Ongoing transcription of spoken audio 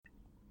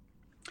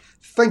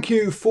Thank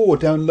you for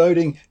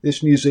downloading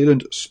this New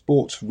Zealand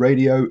Sports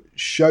Radio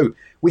show.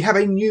 We have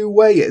a new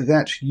way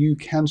that you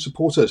can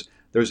support us.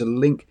 There is a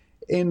link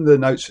in the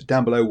notes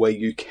down below where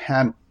you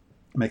can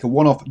make a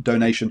one-off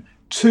donation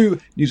to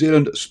New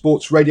Zealand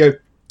Sports Radio.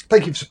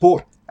 Thank you for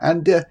support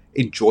and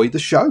enjoy the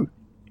show.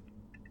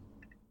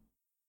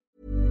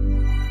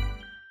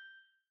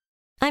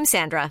 I'm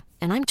Sandra,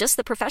 and I'm just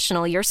the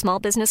professional your small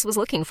business was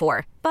looking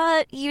for.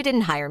 But you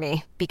didn't hire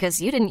me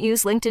because you didn't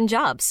use LinkedIn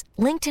Jobs.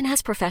 LinkedIn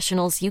has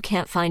professionals you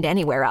can't find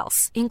anywhere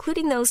else,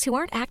 including those who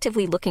aren't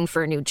actively looking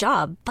for a new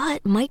job,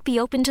 but might be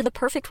open to the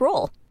perfect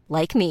role,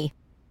 like me.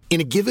 In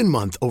a given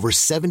month, over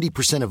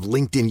 70% of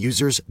LinkedIn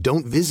users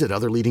don't visit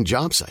other leading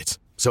job sites.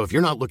 So if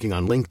you're not looking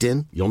on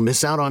LinkedIn, you'll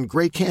miss out on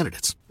great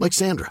candidates like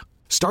Sandra.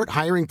 Start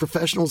hiring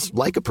professionals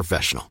like a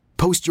professional.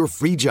 Post your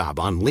free job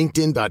on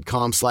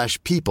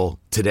linkedin.com/people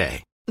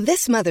today.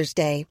 This Mother's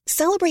Day,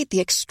 celebrate the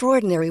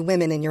extraordinary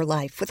women in your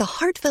life with a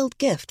heartfelt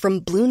gift from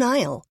Blue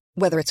Nile.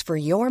 Whether it's for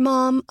your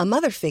mom, a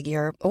mother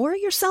figure, or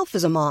yourself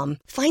as a mom,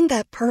 find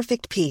that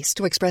perfect piece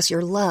to express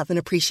your love and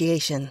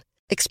appreciation.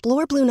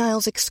 Explore Blue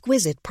Nile's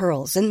exquisite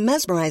pearls and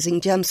mesmerizing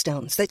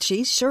gemstones that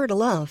she's sure to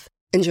love.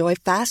 Enjoy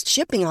fast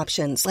shipping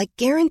options like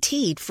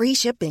guaranteed free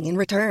shipping and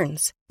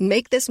returns.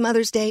 Make this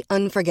Mother's Day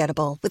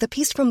unforgettable with a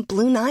piece from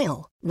Blue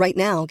Nile. Right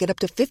now, get up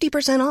to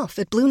 50% off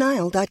at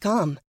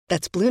BlueNile.com.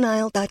 That's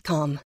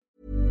BlueNile.com.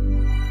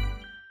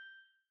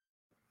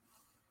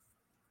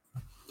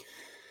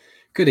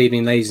 Good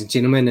evening, ladies and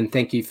gentlemen, and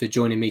thank you for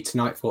joining me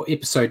tonight for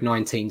episode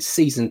 19,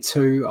 season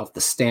 2 of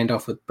The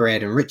Standoff with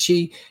Brad and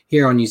Richie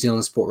here on New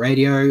Zealand Sport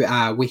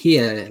Radio. We're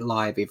here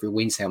live every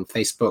Wednesday on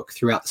Facebook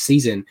throughout the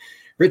season.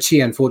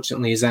 Richie,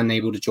 unfortunately, is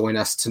unable to join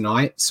us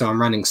tonight, so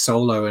I'm running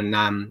solo in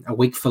a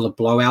week full of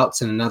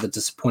blowouts and another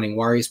disappointing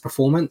Warriors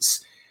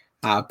performance.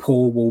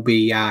 Paul will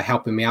be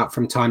helping me out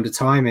from time to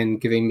time and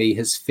giving me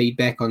his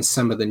feedback on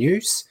some of the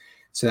news.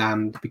 So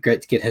it'd be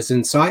great to get his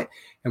insight.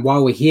 And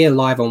while we're here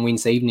live on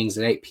Wednesday evenings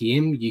at 8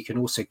 p.m, you can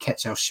also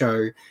catch our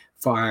show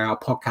via our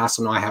podcast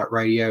on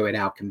iHeartRadio at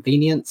our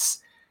convenience.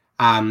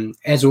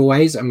 As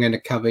always, I'm going to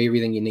cover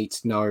everything you need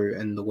to know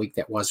in the week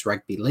that was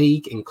rugby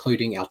league,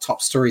 including our top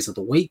stories of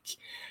the week,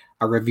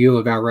 a review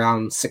of our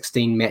round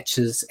 16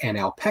 matches and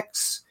our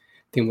picks.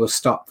 Then we'll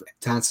stop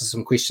to answer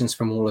some questions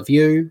from all of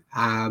you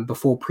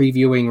before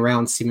previewing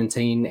round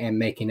 17 and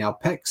making our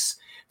picks,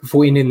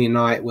 before ending the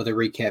night with a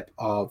recap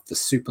of the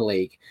Super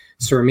League.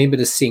 So remember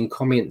to send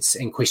comments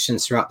and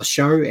questions throughout the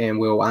show, and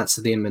we'll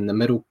answer them in the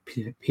middle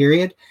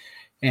period.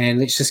 And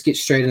let's just get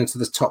straight into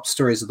the top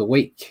stories of the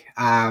week.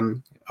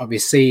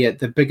 Obviously,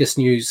 the biggest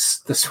news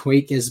this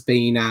week has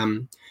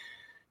been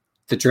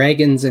the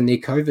Dragons and their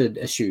COVID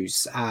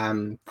issues.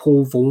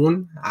 Paul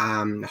Vaughan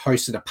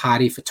hosted a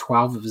party for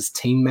 12 of his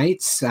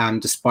teammates,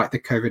 despite the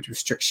COVID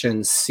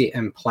restrictions set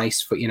in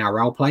place for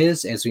NRL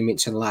players. As we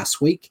mentioned last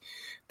week,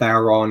 they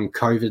are on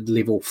COVID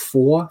level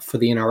 4 for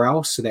the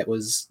NRL, so that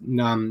was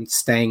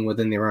staying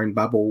within their own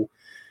bubble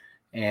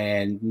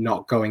and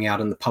not going out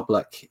in the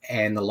public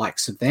and the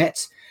likes of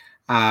that.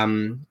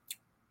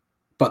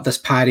 But this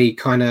party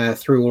kind of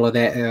threw all of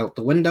that out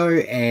the window,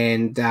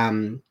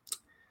 and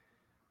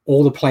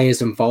all the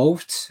players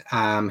involved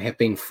have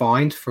been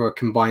fined for a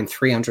combined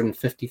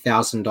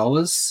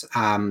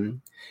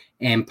 $350,000,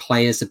 and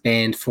players are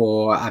banned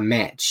for a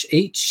match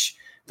each.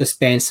 This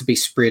ban's to be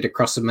spread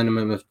across a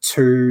minimum of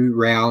 2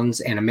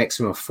 rounds and a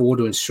maximum of 4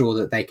 to ensure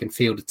that they can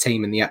field a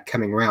team in the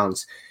upcoming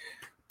rounds.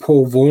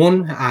 Paul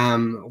Vaughan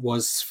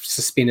was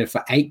suspended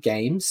for 8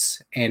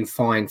 games and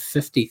fined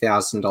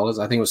 $50,000.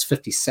 I think it was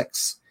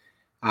 56.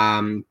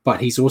 But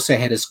he's also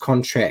had his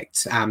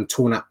contract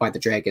torn up by the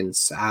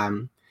Dragons.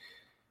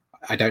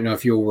 I don't know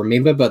if you'll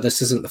remember, but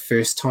this isn't the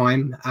first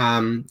time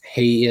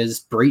he has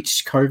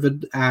breached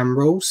COVID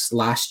rules.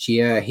 Last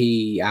year,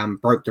 he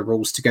broke the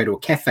rules to go to a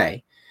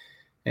cafe.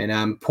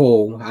 And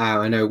Paul,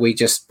 I know we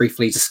just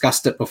briefly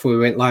discussed it before we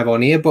went live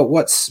on air, but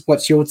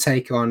what's your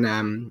take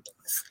on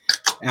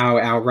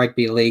our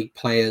rugby league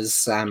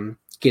players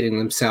getting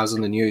themselves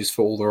in the news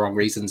for all the wrong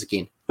reasons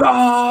again?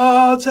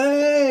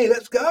 Party!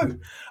 Let's go.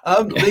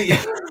 I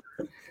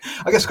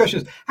guess the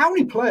question is, how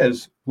many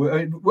players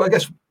were, I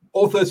guess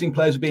all 13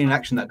 players would be in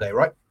action that day,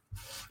 right?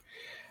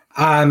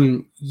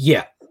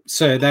 Yeah.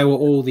 So they were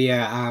all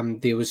there.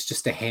 There was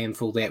just a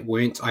handful that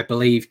weren't. I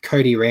believe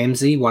Cody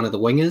Ramsey, one of the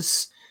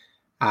wingers,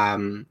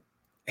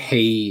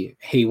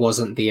 he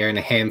wasn't there, and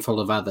a handful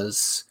of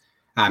others,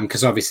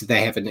 because obviously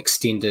they have an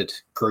extended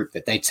group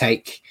that they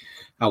take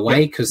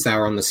away because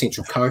they're on the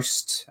Central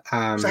Coast.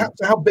 So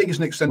how big is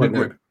an extended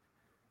group?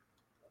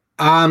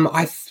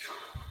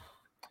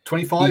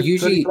 25,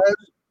 usually, 30 players?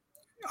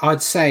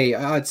 I'd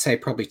say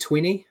probably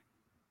 20.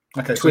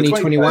 Okay, 20, so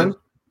 21.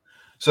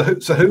 So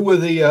who were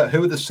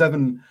the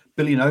 7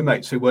 billionaire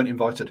mates who weren't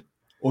invited,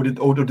 or did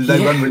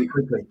they run really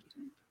quickly?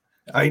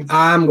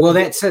 Well,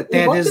 that's it.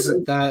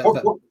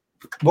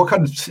 What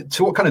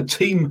kind of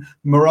team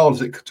morale does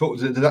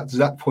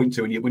that point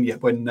to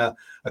when a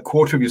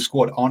quarter of your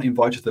squad aren't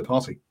invited to the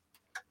party?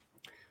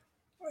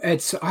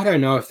 I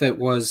don't know if it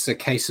was a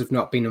case of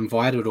not being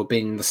invited or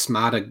being the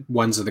smarter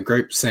ones of the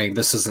group saying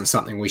this isn't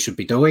something we should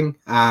be doing.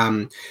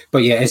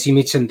 But yeah, as you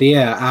mentioned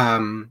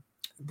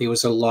there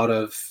was a lot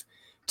of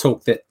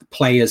talk that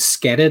players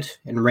scattered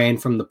and ran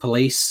from the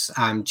police.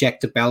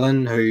 Jack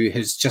DeBellin, who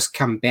has just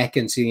come back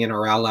into the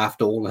NRL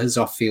after all his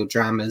off-field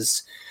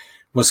dramas,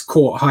 was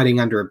caught hiding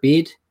under a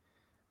bed.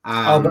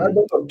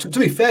 But to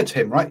be fair to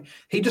him, right,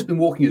 he'd just been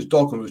walking his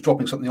dog and was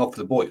dropping something off to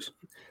the boys.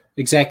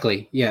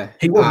 Exactly, yeah.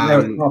 He wasn't there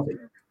at the party.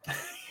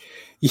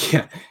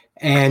 Yeah,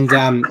 and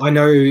I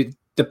know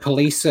the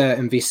police are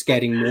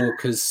investigating more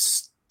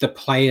because the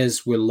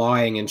players were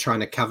lying and trying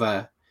to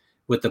cover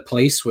with the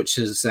police, which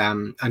has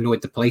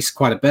annoyed the police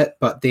quite a bit,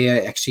 but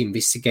they're actually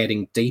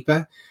investigating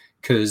deeper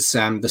because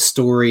the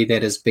story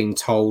that is being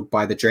told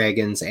by the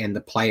Dragons and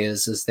the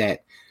players is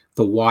that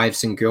the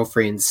wives and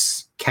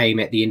girlfriends came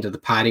at the end of the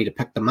party to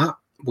pick them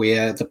up,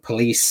 where the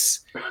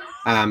police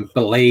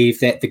believe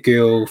that the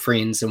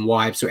girlfriends and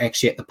wives were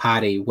actually at the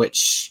party,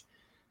 which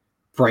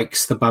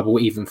breaks the bubble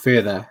even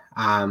further.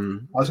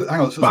 Hang on,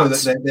 so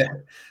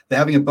they're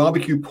having a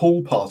barbecue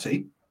pool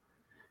party,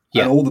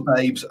 and all the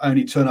babes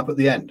only turn up at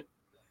the end.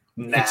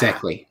 Nah.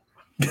 Exactly.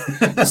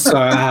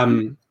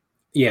 So,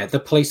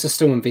 the police are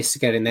still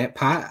investigating that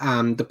part.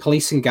 The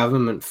police and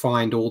government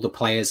fined all the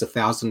players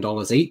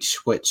 $1,000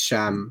 each, which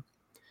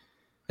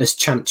is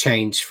chump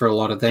change for a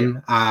lot of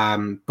them.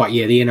 But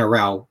yeah, the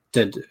NRL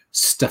did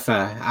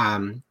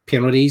stiffer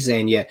penalties,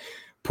 and yeah,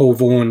 Paul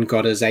Vaughan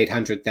got his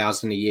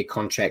 $800,000 a year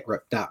contract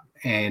ripped up.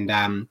 And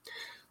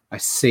I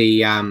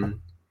see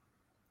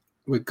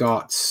we've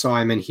got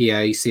Simon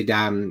here. He said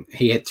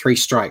he had 3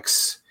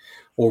 strikes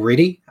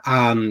already.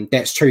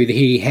 That's true.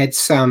 He had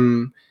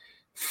some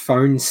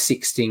phone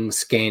sexting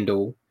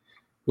scandal,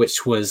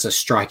 which was a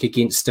strike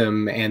against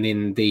him, and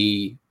then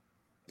the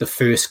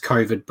first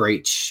COVID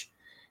breach,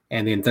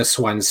 and then this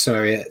one.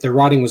 So the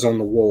writing was on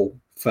the wall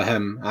for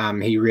him.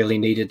 He really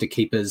needed to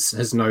keep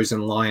his nose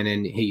in line,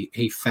 and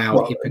he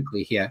failed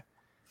epically here.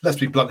 Let's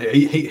be blunt here.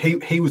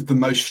 He was the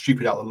most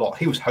stupid out of the lot.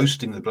 He was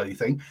hosting the bloody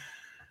thing.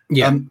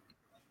 Yeah.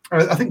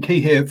 I think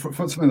key here for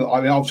something that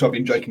obviously I've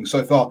been joking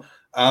so far,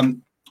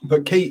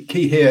 but key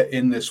here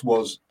in this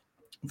was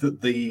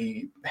that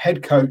the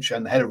head coach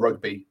and the head of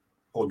rugby,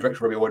 or director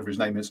of rugby, or whatever his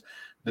name is,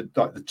 the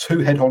 2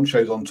 head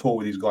honchos on tour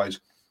with these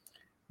guys,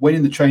 went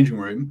in the changing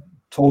room,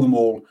 told them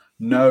all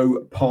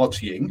no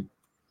partying,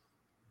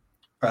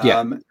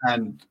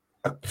 and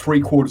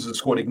 3/4 of the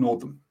squad ignored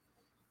them.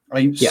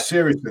 I mean,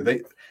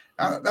 seriously,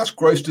 that's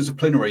gross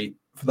disciplinary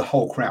for the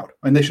whole crowd.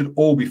 I mean, they should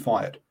all be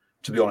fired,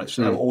 to be honest,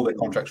 and have all their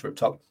contracts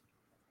ripped up.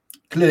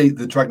 Clearly,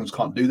 the Dragons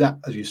can't do that,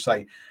 as you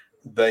say.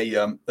 They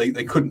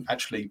couldn't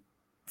actually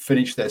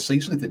finish their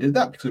season if they did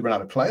that because they ran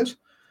out of players.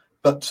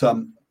 But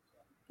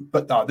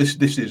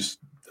this is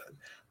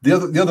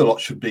the other lot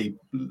should be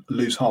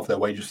lose half their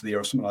wages for the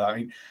year or something like that. I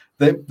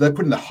mean, they're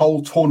putting the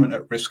whole tournament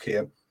at risk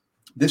here.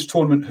 This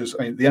tournament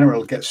the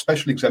NRL gets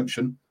special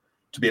exemption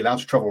to be allowed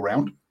to travel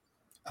around,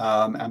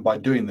 and by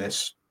doing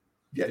this,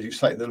 as you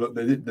say,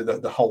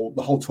 the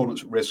whole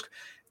tournament's at risk.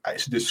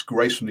 It's a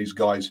disgrace from these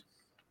guys.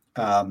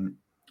 And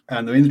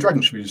I mean, the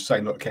Dragons should be just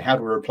saying, look, okay, how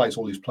do we replace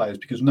all these players?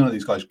 Because none of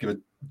these guys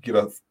give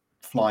a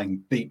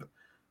flying beep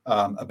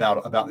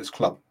about this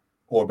club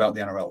or about the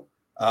NRL.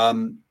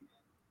 And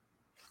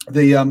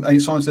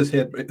Simon says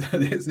here,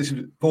 this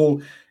is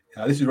Paul.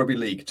 This is rugby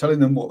league. Telling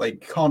them what they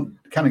can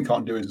and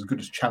can't do is as good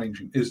as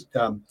challenging as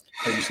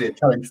you see a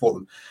challenge for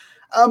them.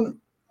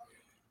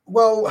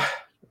 Well,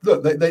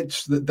 look, then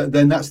that's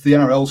the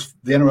NRL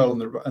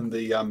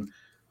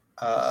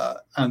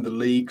and the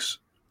leagues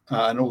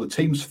and all the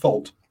teams'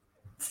 fault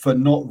for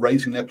not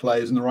raising their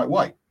players in the right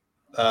way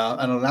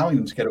and allowing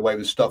them to get away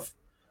with stuff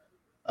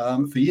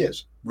for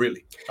years,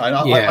 really. I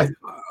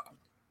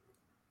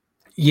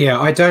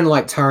don't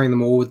like tarring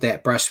them all with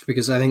that brush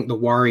because I think the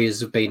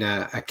Warriors have been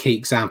a key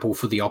example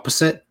for the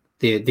opposite.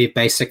 They've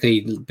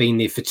basically been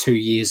there for 2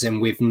 years and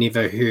we've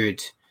never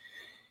heard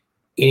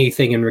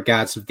anything in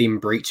regards of them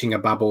breaching a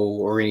bubble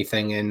or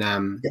anything. And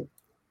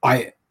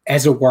I,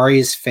 as a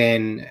Warriors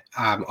fan,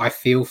 I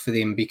feel for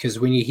them because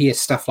when you hear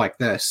stuff like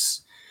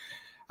this,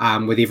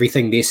 with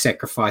everything they're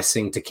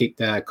sacrificing to keep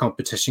the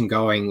competition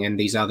going and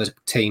these other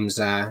teams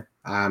are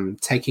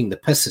taking the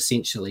piss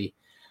essentially,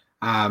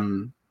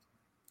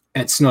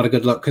 it's not a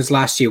good look because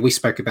last year we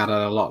spoke about it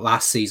a lot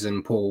last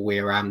season, Paul,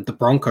 where the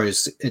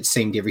Broncos, it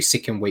seemed every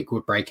second week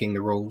were breaking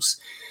the rules.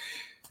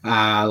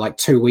 Like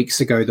 2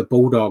 weeks ago, the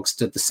Bulldogs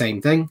did the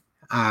same thing.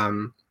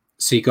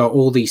 So you got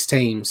all these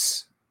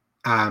teams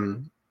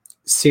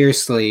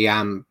seriously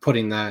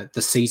putting the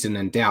season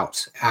in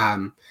doubt.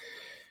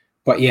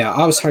 But yeah,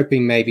 I was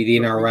hoping maybe the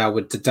NRL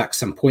would deduct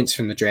some points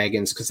from the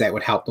Dragons because that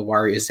would help the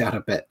Warriors out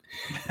a bit.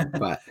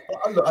 But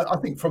I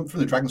think from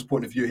the Dragons'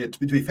 point of view here, to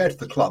be fair to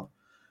the club,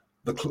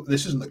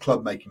 this isn't the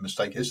club making a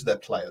mistake. This is their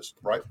players,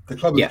 right? The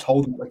club has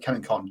told them what they can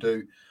and can't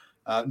do.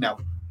 Now,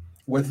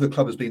 whether the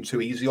club has been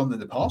too easy on them in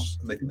the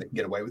past and they think they can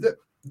get away with it,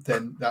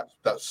 then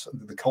that's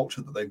the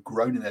culture that they've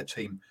grown in their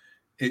team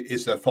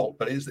is their fault.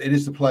 But it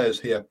is the players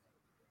here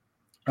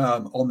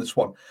on this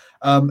one,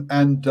 so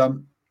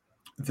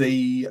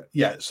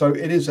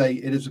it is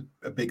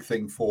a big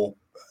thing for.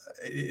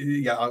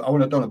 I don't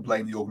want to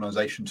blame the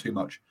organisation too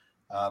much,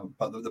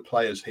 but the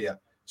players here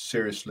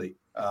seriously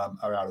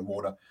are out of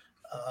order.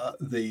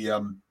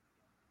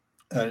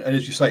 And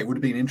as you say, it would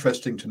have been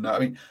interesting to know. I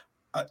mean,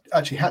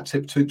 actually, hat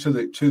tip to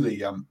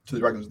the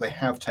Dragons. They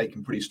have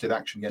taken pretty stiff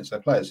action against their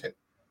players here,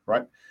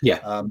 right?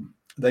 Yeah.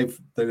 They've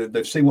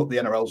seen what the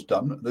NRL's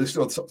done. They've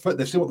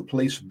seen what the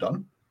police have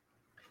done.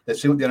 They've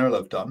seen what the NRL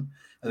have done,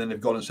 and then they've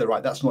gone and said,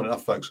 right, that's not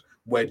enough, folks.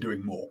 We're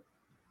doing more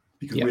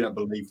because we don't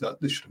believe that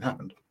this should have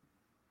happened.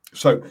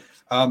 So,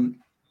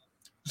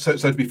 so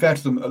to be fair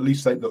to them, at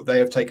least they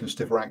have taken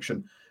stiffer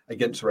action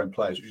against their own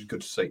players, which is good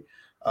to see.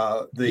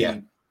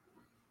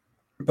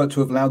 But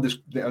to have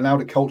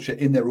allowed a culture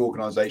in their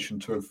organisation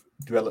to have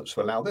developed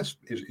to allow this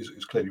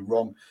is clearly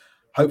wrong.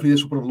 Hopefully,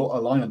 this will put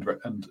a line under it.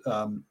 And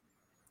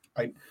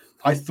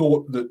I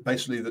thought that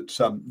basically that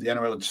the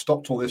NRL had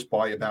stopped all this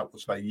by about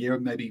a year,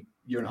 maybe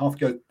year and a half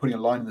ago, putting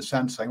a line in the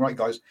sand saying, right,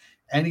 guys,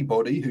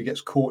 anybody who gets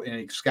caught in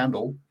a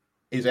scandal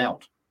is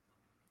out.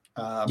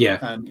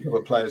 And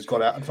the players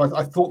got out. So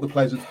I thought the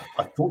players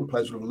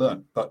would have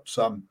learned, but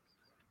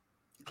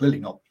clearly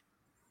not.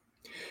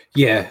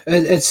 Yeah,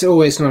 it's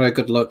always not a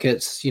good look.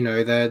 It's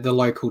the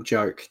local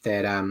joke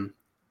that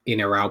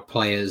NRL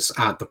players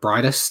aren't the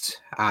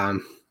brightest,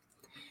 and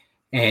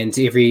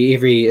every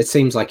it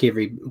seems like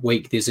every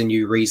week there's a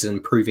new reason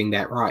proving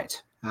that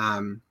right.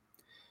 And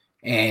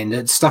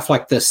it's stuff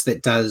like this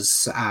that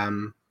does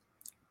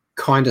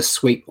kind of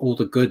sweep all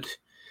the good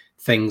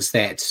things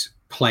that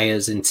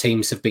players and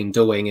teams have been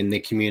doing in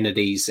their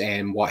communities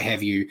and what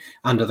have you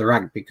under the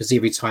rug, because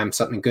every time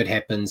something good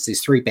happens,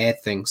 there's 3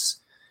 bad things.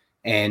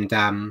 And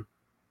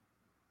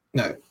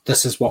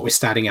this is what we're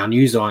starting our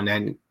news on.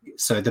 And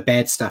so the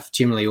bad stuff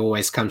generally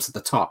always comes to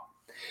the top.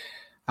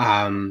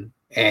 And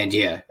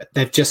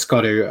they've just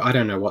got to, I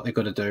don't know what they've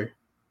got to do.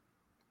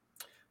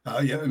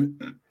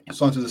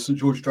 Signs of the St.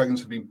 George Dragons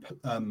have been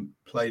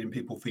played in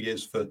people for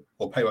years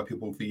or paid by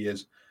people for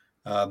years.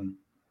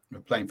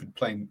 Playing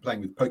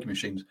with poker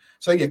machines.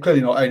 So clearly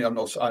not. I don't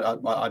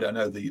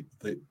know the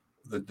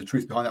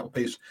truth behind that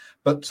piece,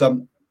 but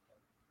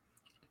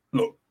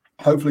look.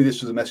 Hopefully,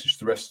 this is a message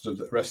to the rest of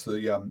the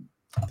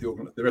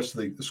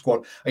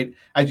squad.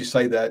 As you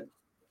say, that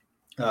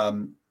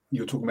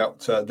you were talking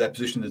about their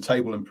position in the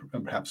table and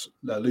perhaps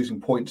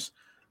losing points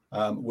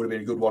would have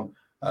been a good one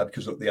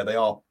because they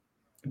are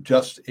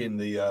just in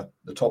the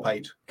top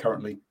 8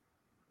 currently.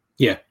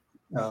 Yeah.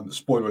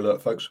 Spoiler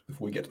alert, folks!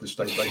 Before we get to this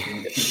stage later,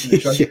 we get to the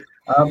show.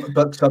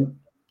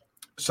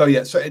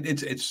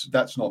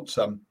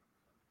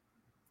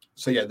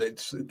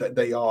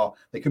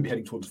 They could be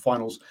heading towards the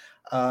finals.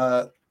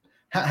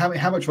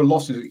 How much of a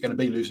loss is it going to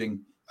be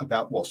losing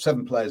about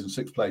 7 players and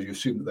 6 players? You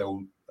assume that they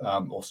will,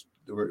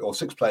 or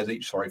 6 players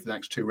each. Sorry, for the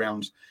next 2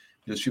 rounds,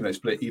 you assume they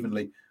split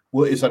evenly.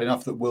 Well, is that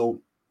enough that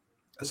will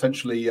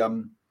essentially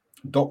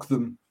dock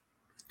them?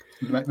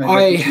 Or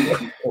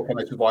can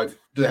they survive?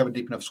 Do they have a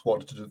deep enough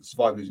squad to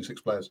survive losing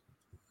 6 players?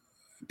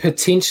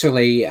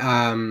 Potentially,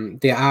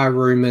 there are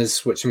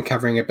rumours, which I'm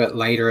covering a bit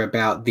later,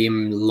 about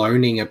them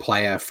loaning a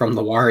player from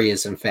the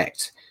Warriors, in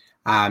fact,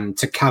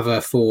 to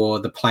cover for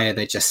the player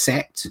they just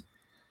sacked.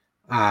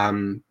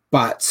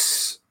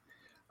 But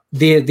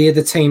they're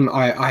the team.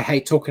 I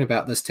hate talking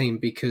about this team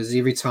because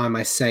every time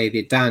I say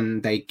they're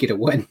done, they get a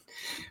win.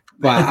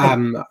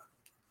 But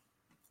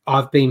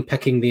I've been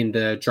picking them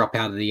to drop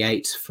out of the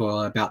 8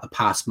 for about the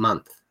past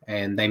month,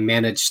 and they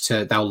managed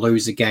to. They'll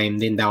lose a game,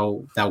 then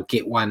they'll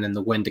get one in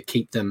the win to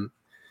keep them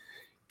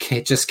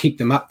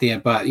up there.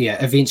 But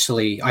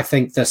eventually, I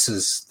think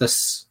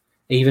this.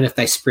 Even if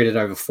they spread it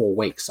over 4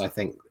 weeks, I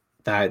think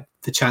that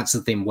the chance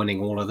of them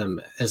winning all of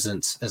them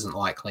isn't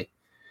likely.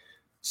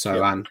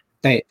 So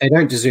they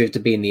don't deserve to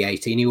be in the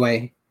 8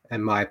 anyway,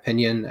 in my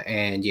opinion.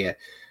 And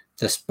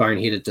this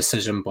boneheaded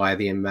decision by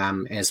them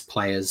as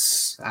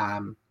players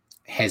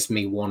has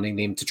me wanting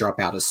them to drop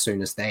out as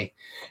soon as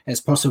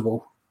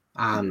possible.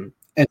 As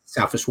a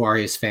selfish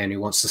Warriors fan who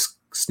wants to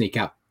sneak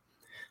up,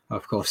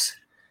 of course.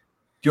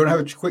 Do you want to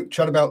have a quick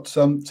chat about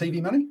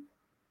TV money?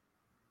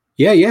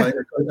 Yeah. I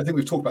think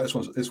we've talked about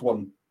this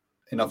one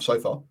enough so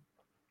far.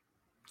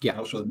 Yeah, I'm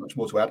not sure there's much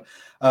more to add.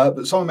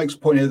 But someone makes a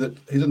point here that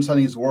his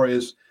understanding is the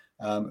Warriors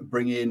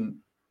bring in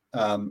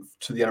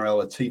to the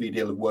NRL a TV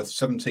deal worth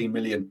 $17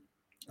 million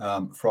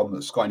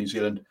from Sky New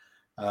Zealand,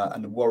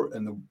 and the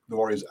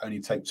Warriors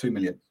only take $2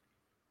 million.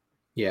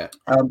 Yeah,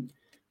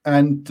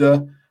 and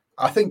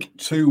I think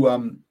to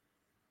a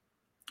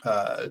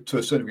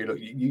certain degree, look,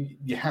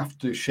 you have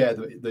to share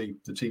the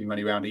TV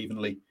money around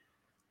evenly.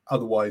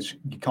 Otherwise,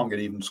 you can't get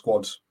even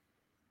squads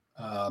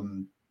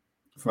from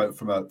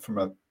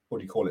a what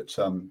do you call it?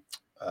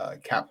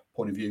 Cap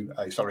point of view,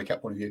 a salary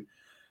cap point of view.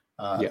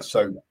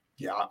 So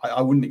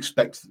I wouldn't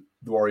expect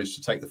the Warriors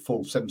to take the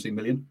full 17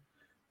 million.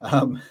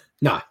 No.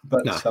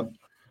 But it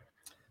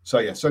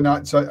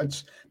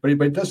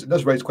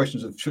does raise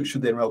questions of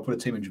should the NRL put a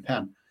team in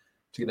Japan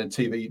to get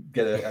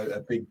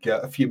a big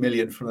a few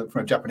million from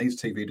a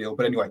Japanese TV deal.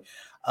 But anyway,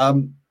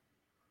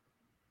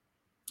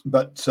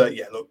 But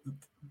look,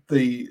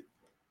 the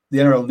NRL the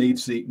NRL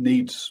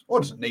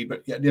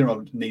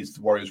needs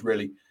the Warriors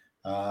really,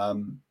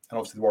 and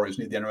obviously the Warriors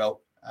need the NRL.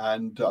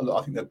 And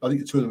I think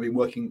the two of them have been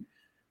working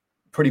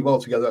pretty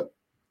well together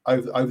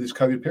over this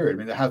COVID period. I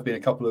mean, there have been a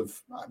couple of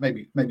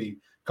maybe a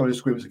couple of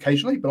disagreements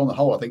occasionally, but on the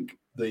whole, I think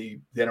the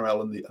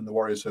NRL and the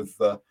Warriors have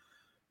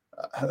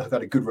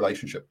had a good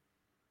relationship.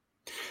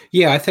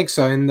 Yeah, I think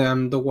so. And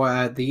the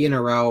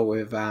NRL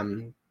have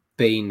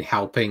been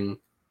helping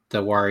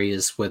the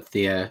Warriors with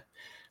their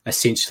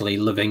essentially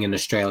living in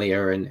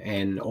Australia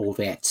and all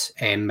that,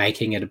 and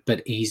making it a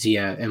bit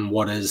easier in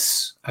what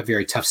is a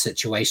very tough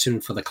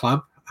situation for the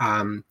club.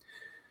 I'm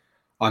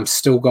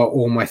still got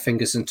all my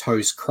fingers and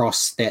toes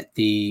crossed that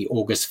the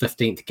August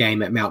 15th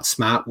game at Mount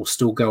Smart will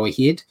still go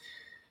ahead.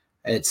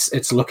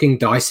 It's looking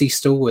dicey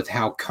still with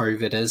how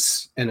COVID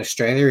is in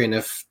Australia, and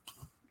if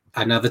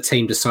another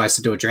team decides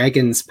to do a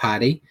Dragons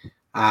party,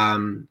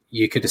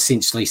 you could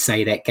essentially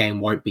say that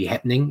game won't be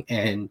happening,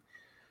 and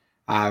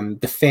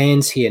the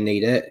fans here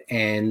need it,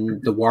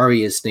 and the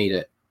Warriors need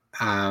it.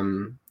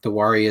 The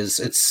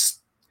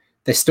Warriors,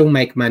 they still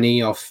make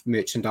money off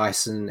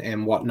merchandise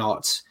and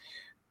whatnot,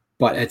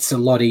 but it's a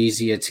lot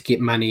easier to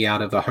get money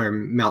out of a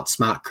home Mount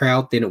Smart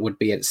crowd than it would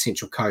be at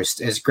Central Coast.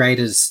 As great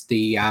as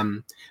the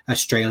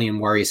Australian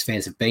Warriors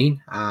fans have been,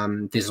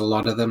 there's a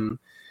lot of them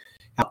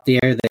out there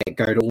that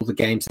go to all the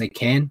games they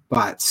can,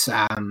 but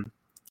the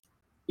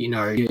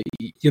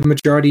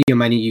majority of your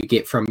money you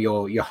get from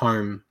your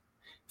home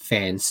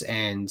fans,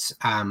 and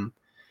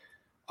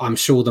I'm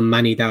sure the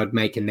money they would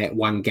make in that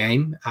one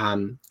game,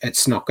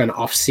 it's not going to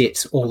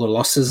offset all the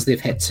losses they've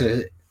had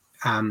to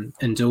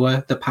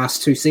endure the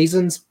past 2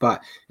 seasons,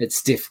 but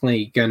it's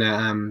definitely going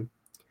to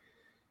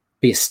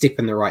be a step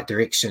in the right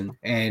direction.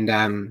 And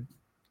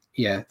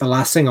the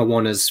last thing I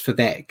want is for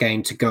that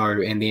game to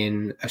go and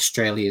then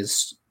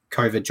Australia's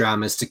COVID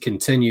dramas to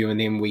continue, and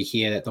then we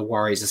hear that the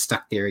Warriors are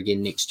stuck there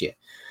again next year,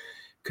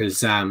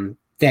 because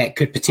that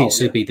could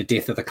potentially be the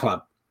death of the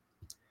club.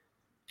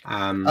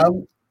 I'm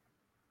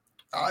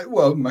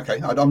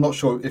not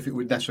sure if it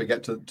would necessarily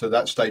get to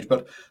that stage,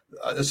 but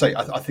I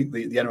think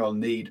the NRL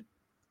need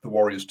the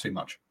Warriors too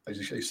much. As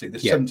you see,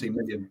 there's 17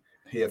 million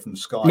here from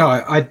Sky. No,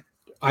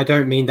 I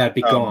don't mean they'd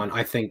be gone.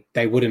 I think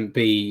they wouldn't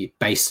be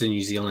based in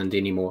New Zealand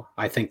anymore.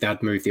 I think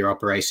they'd move their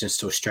operations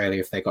to Australia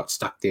if they got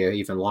stuck there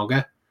even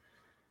longer.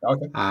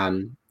 Okay.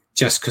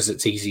 Just because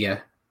it's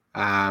easier,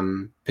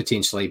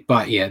 potentially.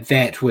 But yeah,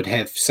 that would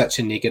have such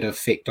a negative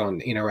effect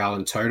on NRL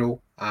in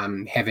total.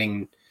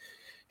 Having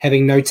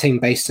no team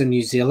based in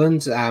New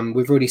Zealand,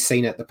 we've already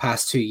seen it the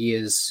past 2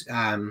 years.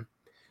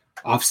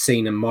 I've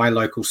seen in my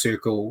local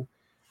circle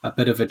a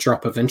bit of a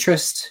drop of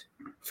interest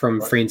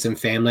from friends and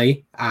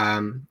family.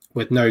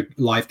 With no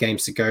live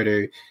games to go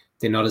to,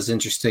 they're not as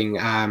interesting.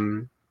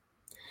 The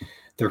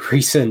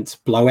recent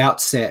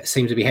blowouts that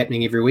seem to be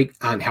happening every week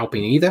aren't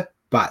helping either.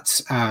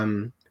 But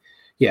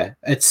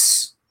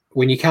it's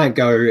when you can't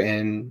go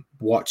and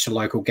watch a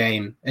local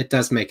game, it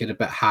does make it a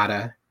bit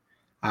harder.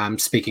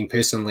 Speaking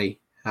personally,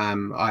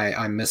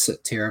 I miss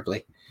it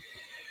terribly.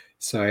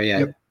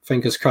 So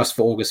fingers crossed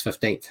for August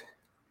 15th.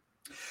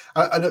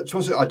 I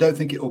don't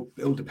think it'll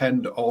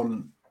depend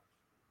on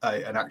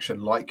an action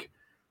like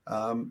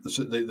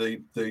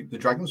the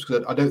Dragons,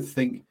 because I don't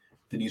think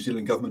the New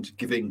Zealand government is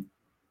giving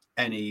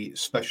any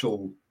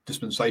special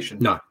dispensation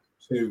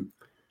to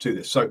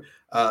this. So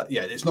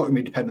it's not going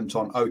to be dependent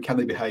on can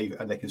they behave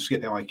and they can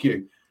skip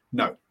MIQ.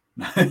 No,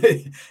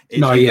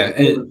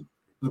 the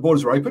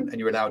borders are open and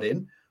you're allowed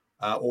in,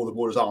 or the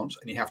borders aren't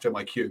and you have to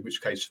MIQ, in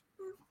which case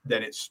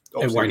then it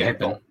won't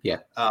happen.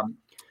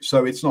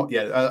 So it's not.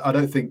 I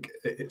don't think.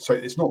 So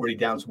it's not really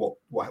down to what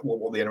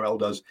the NRL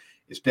does.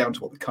 It's down to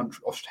what the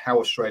country, how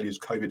Australia's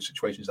COVID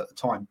situation is at the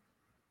time.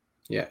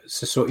 Yeah.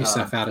 So sort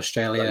yourself out,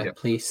 Australia,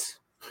 please.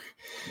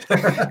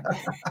 Well,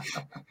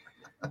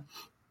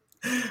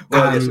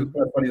 yes, it's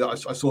quite funny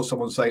that I saw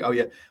someone saying, "Oh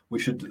yeah, they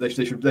should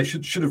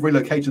have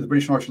relocated the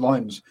British and Irish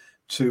Lions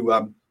to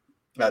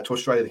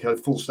Australia. They had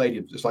full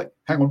stadiums." It's like,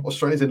 hang on,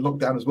 Australia's in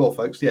lockdown as well,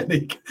 folks. Yeah,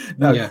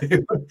 no,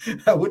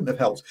 that wouldn't have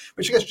helped.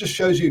 Which I guess just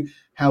shows you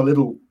how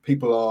little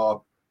people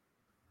are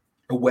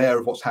aware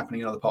of what's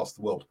happening in other parts of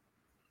the world.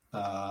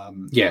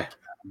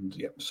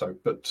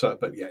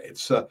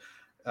 It's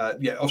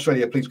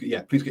Australia. Please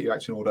get your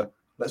acts in order.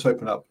 Let's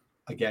open up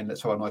again.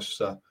 Let's have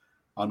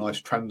a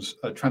nice trans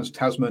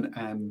Tasman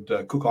and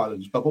Cook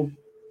Islands bubble.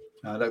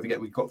 Don't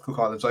forget we've got Cook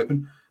Islands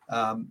open.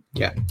 So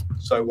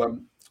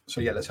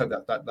let's hope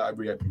that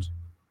reopens.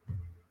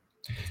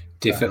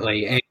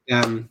 Definitely.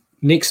 And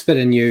next bit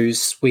of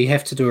news, we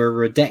have to do a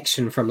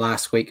redaction from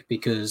last week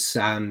because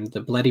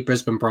the bloody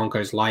Brisbane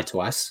Broncos lied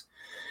to us.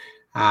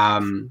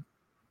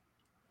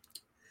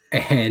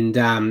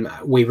 And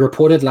we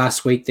reported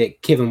last week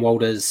that Kevin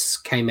Walters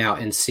came out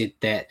and said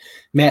that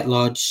Matt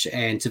Lodge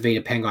and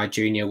Tavita Pangai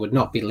Jr. would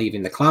not be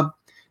leaving the club.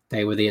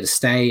 They were there to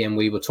stay, and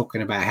we were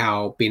talking about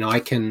how Ben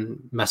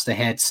Ikin must have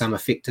had some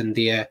effect in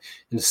there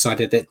and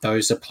decided that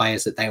those are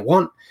players that they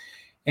want.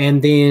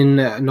 And then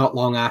not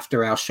long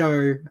after our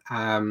show,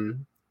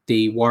 the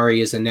the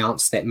Warriors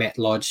announced that Matt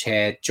Lodge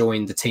had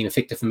joined the team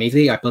effective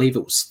immediately. I believe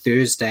it was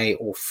Thursday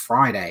or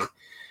Friday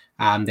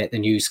that the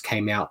news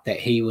came out that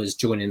he was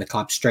joining the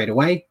club straight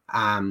away.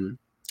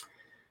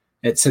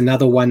 It's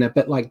another one, a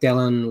bit like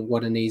Dallin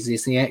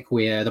Watene-Zelezniak,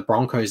 where the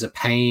Broncos are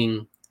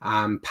paying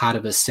part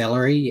of his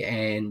salary,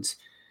 and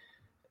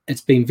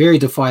it's been very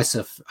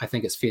divisive, I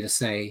think it's fair to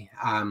say,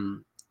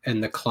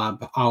 in the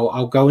club.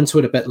 I'll go into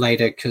it a bit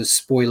later because,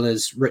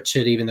 spoilers,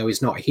 Richard, even though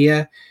he's not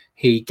here,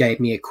 he gave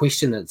me a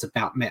question that's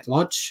about Matt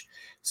Lodge.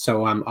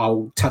 So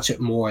I'll touch it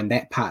more in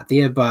that part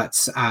there. But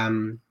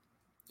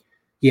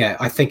yeah,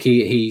 I think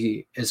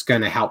he is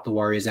going to help the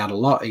Warriors out a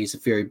lot. He's a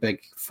very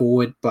big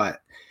forward,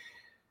 but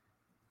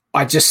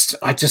I just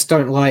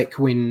don't like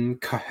when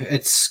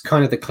it's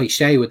kind of the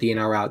cliche with the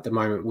NRL at the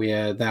moment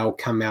where they'll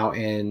come out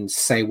and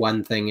say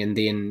one thing and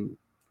then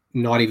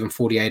not even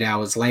 48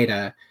 hours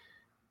later,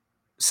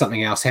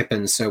 something else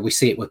happens. So we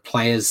see it with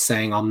players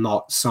saying, I'm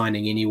not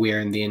signing anywhere.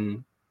 And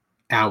then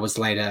hours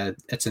later,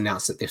 it's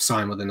announced that they've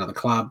signed with another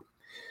club,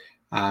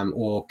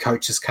 or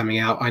coaches coming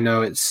out. I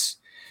know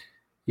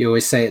you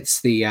always say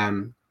it's the,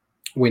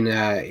 when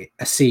a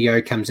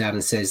CEO comes out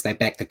and says they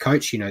back the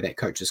coach, that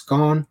coach is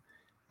gone.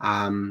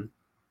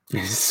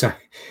 So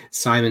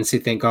Simon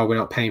said, thank God we're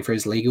not paying for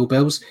his legal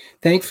bills.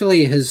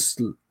 Thankfully,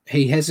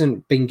 he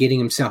hasn't been getting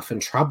himself in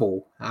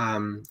trouble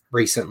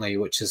recently,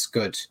 which is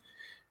good.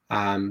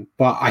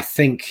 But I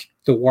think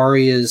the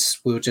Warriors,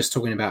 we were just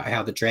talking about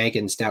how the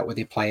Dragons dealt with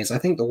their players. I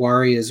think the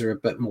Warriors are a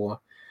bit more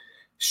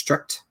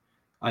strict.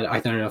 I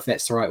don't know if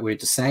that's the right word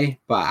to say,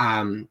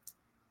 but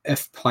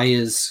if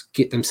players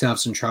get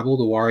themselves in trouble,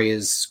 the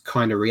Warriors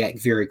kind of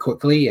react very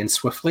quickly and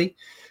swiftly.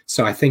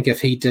 So I think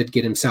if he did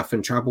get himself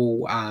in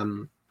trouble,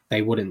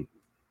 they wouldn't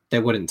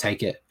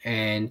take it,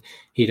 and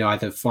he'd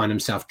either find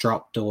himself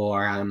dropped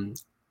or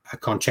a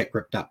contract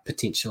ripped up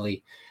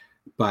potentially.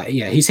 But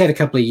yeah, he's had a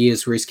couple of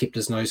years where he's kept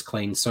his nose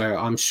clean, so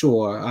I'm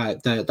sure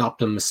the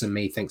optimist in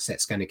me thinks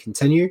that's going to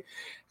continue.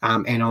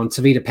 And on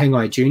Tevita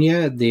Pangai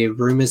Jr., the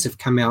rumours have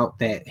come out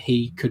that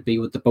he could be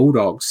with the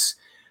Bulldogs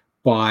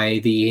by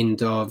the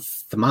end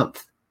of the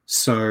month.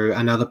 So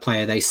another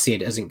player they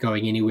said isn't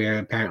going anywhere,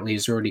 apparently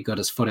has already got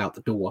his foot out the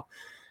door.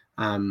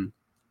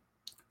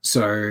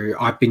 So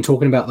I've been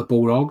talking about the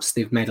Bulldogs.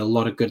 They've made a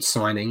lot of good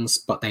signings,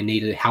 but they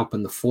needed help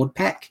in the forward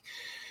pack.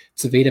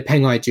 Tevita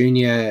Pangai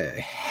Jr.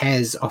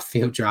 has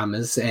off-field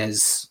dramas,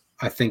 as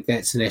I think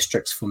that's an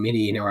asterisk for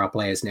many NRL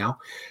players now.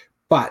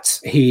 But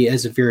he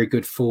is a very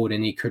good forward,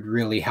 and he could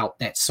really help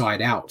that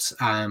side out.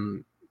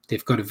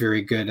 They've got a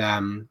very good...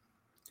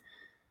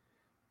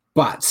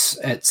 but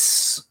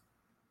it's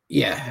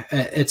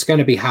going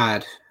to be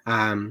hard.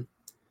 And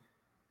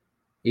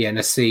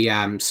I see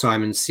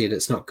Simon said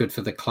it's not good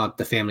for the club,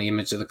 the family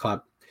image of the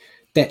club.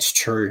 That's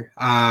true.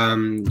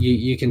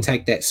 You can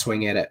take that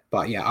swing at it.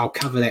 But yeah, I'll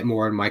cover that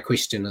more in my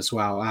question as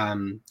well,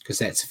 because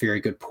that's a very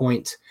good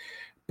point.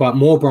 But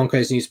more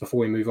Broncos news before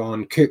we move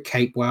on. Kurt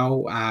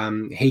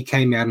Capewell, he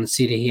came out and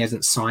said he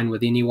hasn't signed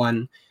with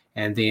anyone.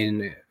 And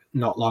then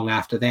not long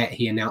after that,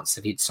 he announced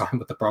that he'd signed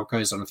with the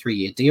Broncos on a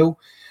 3-year deal.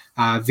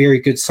 Very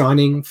good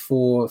signing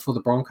for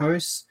the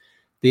Broncos.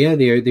 They're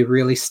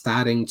really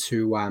starting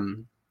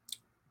to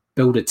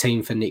build a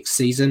team for next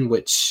season,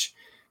 which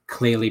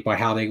clearly by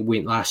how they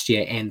went last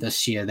year and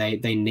this year,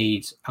 they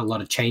need a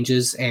lot of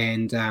changes.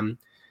 And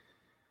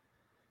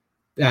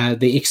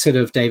the exit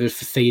of David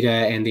Fifita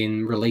and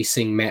then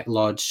releasing Matt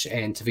Lodge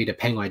and Tevita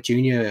Pangai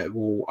Jr.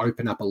 will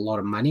open up a lot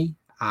of money.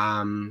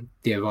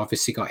 They've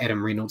obviously got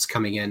Adam Reynolds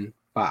coming in,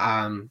 but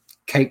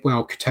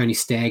Capewell, Tony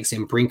Staggs,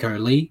 and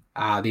Brenko Lee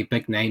are their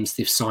big names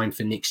they've signed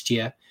for next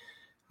year.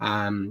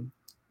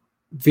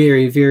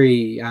 Very,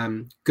 very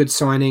good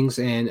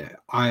signings, and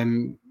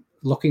I'm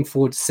looking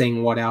forward to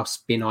seeing what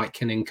else Ben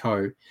Aitken and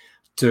co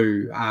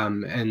do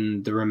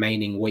in the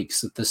remaining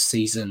weeks of this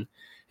season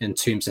in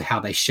terms of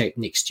how they shape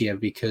next year,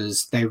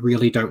 because they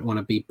really don't want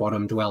to be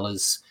bottom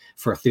dwellers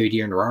for a third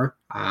year in a row.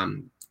 I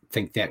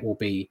think that will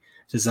be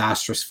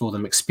disastrous for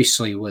them,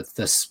 especially with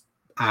this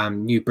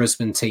new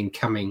Brisbane team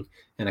coming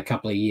in a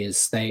couple of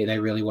years. They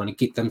really want to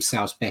get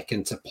themselves back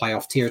into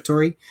playoff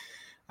territory.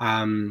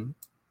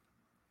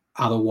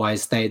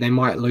 Otherwise, they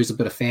might lose a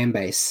bit of fan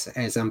base,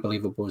 as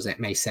unbelievable as that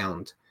may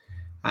sound.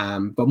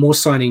 But more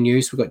signing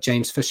news, we've got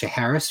James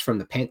Fisher-Harris from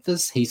the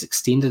Panthers. He's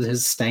extended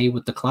his stay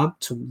with the club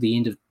to the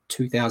end of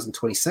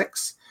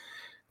 2026.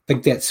 I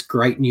think that's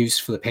great news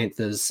for the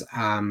Panthers.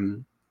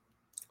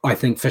 I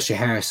think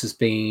Fisher-Harris has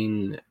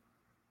been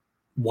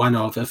one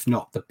of, if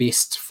not the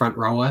best front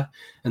rower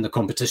in the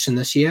competition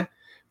this year.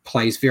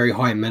 Plays very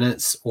high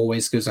minutes,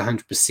 always goes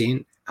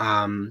 100%,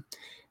 and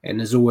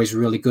is always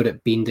really good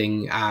at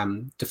bending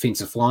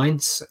defensive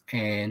lines.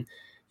 And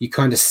you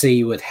kind of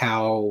see with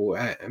how,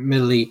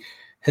 admittedly,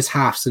 his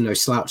halves are no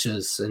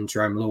slouches in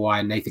Jerome Luai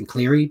and Nathan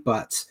Cleary,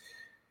 but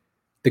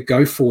the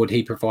go forward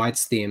he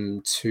provides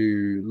them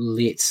to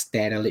let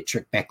that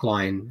electric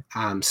backline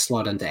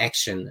slot into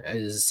action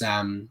is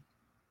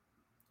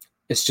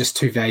it's just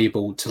too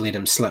valuable to let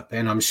him slip.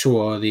 And I'm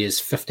sure there's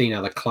 15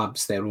 other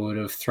clubs that would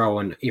have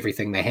thrown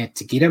everything they had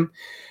to get him.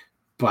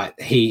 but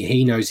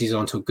he knows he's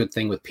onto a good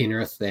thing with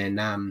Penrith,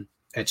 and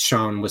it's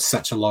shown with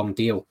such a long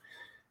deal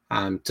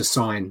to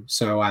sign.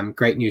 So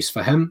great news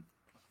for him.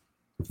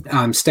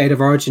 State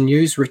of Origin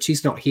news.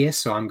 Richie's not here,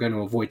 so I'm going to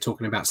avoid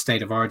talking about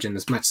State of Origin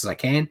as much as I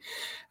can,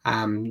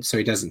 so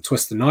he doesn't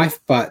twist the knife.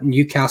 But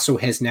Newcastle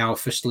has now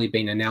officially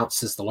been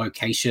announced as the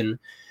location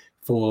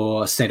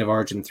for State of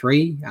Origin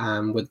 3.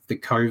 With the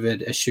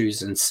COVID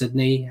issues in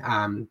Sydney,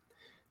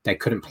 they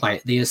couldn't play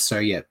it there, so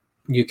yeah,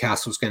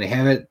 Newcastle's going to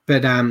have it.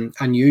 But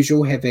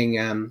unusual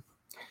having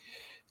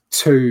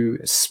two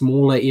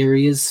smaller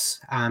areas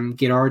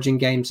get Origin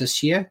games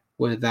this year,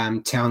 with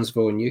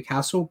Townsville and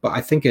Newcastle, but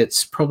I think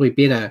it's probably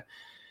better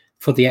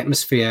for the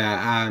atmosphere.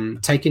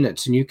 Taking it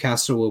to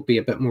Newcastle will be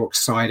a bit more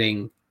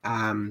exciting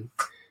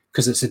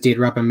because it's a dead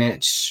rubber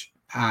match.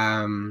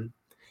 Some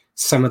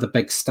of the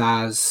big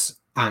stars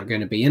aren't going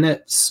to be in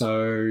it,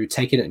 so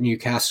taking it to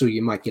Newcastle,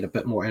 you might get a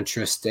bit more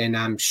interest,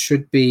 and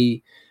should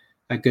be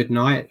a good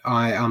night.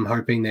 I'm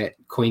hoping that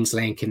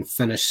Queensland can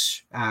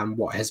finish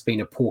what has been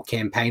a poor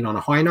campaign on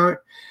a high note,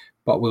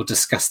 but we'll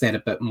discuss that a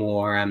bit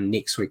more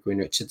next week when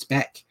Richard's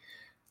back.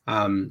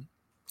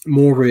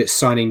 More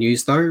signing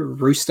news though.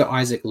 Rooster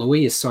Isaac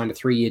Louis has signed a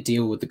 3-year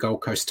deal with the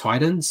Gold Coast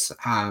Titans.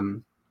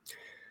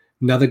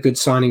 Another good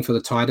signing for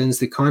the Titans.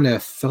 They're kind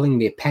of filling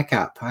their pack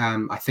up.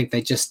 I think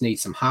they just need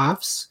some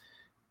halves.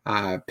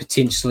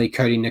 Potentially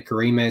Cody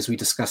Nikorima, as we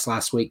discussed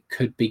last week,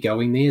 could be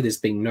going there. There's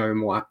been no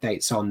more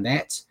updates on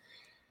that.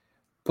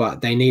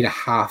 But they need a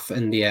half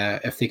in there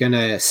if they're going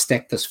to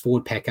stack this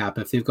forward pack up.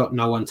 If they've got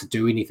no one to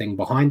do anything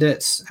behind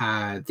it,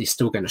 they're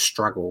still going to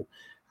struggle.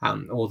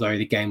 Although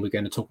the game we're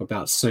going to talk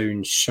about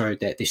soon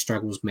showed that their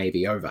struggles may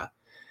be over.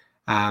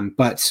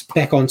 But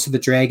back onto the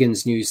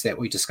Dragons news that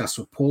we discussed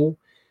with Paul.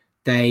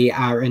 They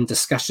are in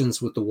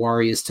discussions with the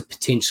Warriors to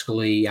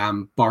potentially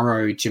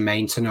borrow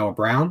Jermaine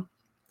Tanoa-Brown.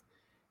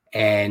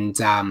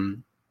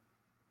 And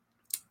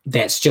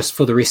that's just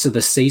for the rest of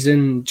the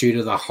season due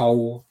to the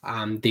hole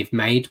they've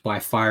made by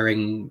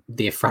firing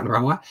their front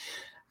rower.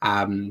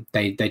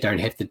 They don't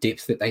have the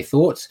depth that they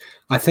thought.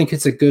 I think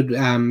it's a good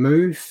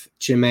move.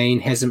 Jermaine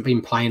hasn't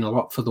been playing a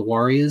lot for the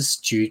Warriors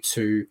due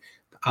to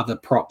other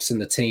props in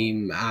the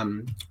team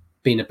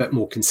being a bit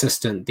more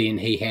consistent than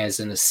he has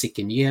in his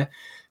second year.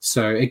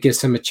 So it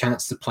gives him a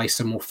chance to play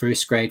some more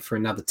first grade for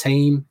another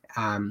team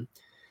and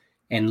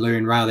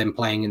learn rather than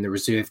playing in the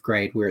reserve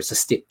grade where it's a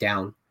step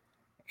down.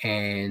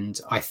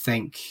 And I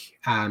think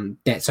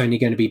that's only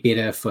going to be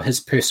better for his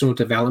personal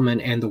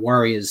development and the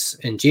Warriors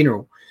in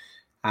general.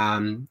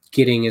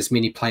 Getting as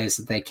many players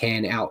as they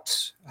can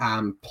out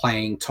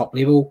playing top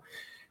level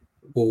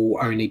will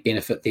only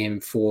benefit them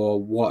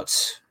for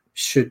what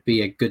should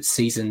be a good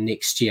season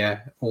next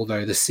year,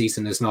 although the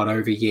season is not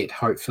over yet,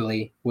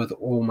 hopefully, with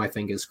all my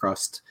fingers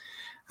crossed.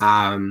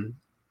 And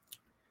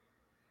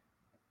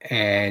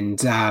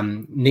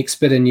next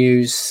bit of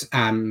news,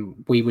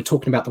 we were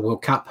talking about the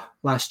World Cup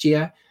last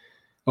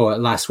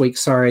week,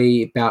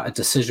 about a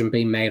decision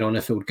being made on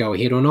if it would go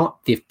ahead or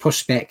not. They've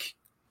pushed back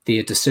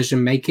their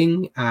decision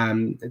making.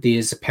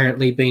 There's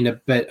apparently been a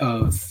bit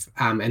of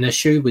an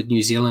issue with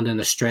New Zealand and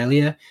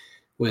Australia,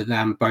 with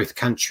both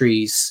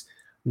countries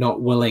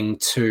not willing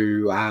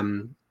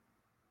to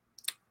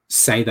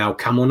say they'll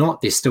come or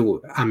not. They're still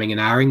umming and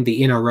ahhing.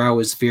 The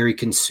NRL is very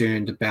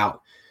concerned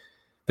about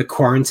the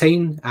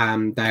quarantine.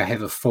 They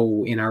have a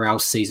full NRL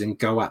season,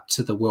 go up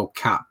to the World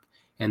Cup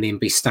and then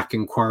be stuck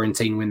in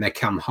quarantine when they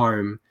come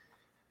home,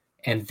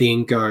 and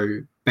then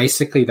go,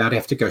 basically they'd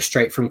have to go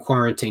straight from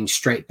quarantine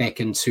straight back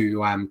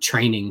into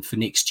training for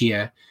next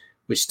year,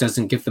 which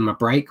doesn't give them a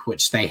break,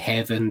 which they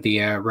have in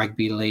their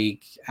rugby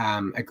league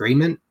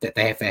agreement, that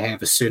they have to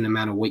have a certain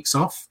amount of weeks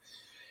off.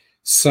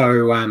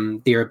 So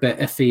they're a bit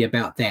iffy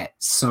about that.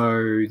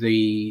 So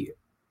the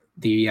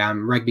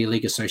Rugby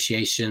League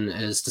Association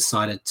has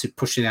decided to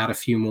push it out a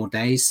few more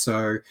days.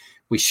 So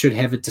we should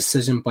have a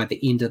decision by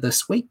the end of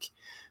this week,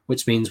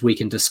 which means we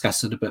can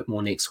discuss it a bit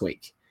more next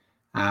week.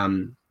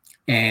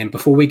 And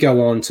before we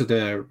go on to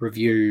the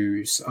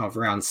reviews of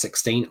round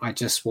 16, I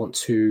just want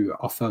to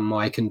offer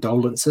my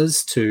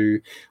condolences to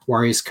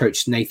Warriors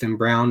coach Nathan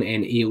Brown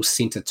and Eels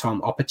centre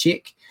Tom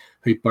Opacek,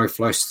 who both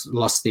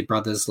lost their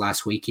brothers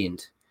last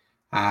weekend.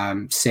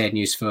 Sad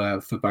news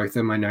for both of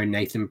them. I know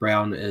Nathan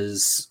Brown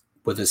is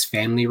with his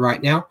family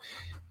right now,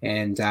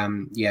 and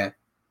it'd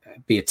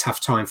be a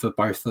tough time for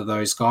both of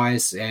those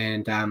guys,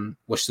 and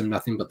wish them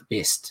nothing but the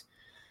best.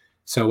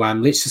 So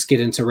let's just get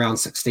into round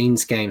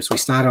 16's games. We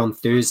started on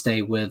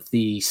Thursday with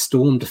the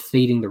Storm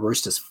defeating the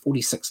Roosters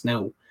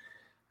 46-0.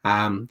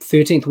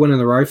 13th win in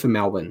a row for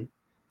Melbourne,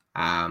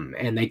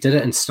 and they did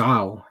it in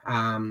style.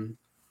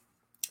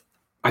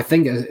 I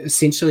think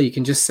essentially you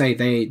can just say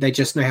they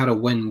just know how to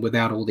win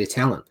without all their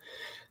talent.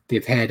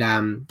 They've had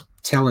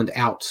talent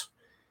out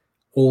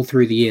all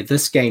through the year.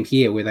 This game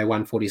here, where they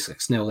won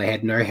 46-0, they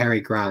had no Harry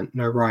Grant,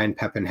 no Ryan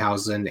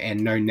Pappenhausen, and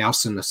no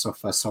Nelson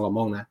Asofa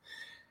Solomona.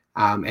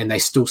 And they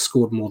still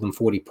scored more than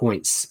 40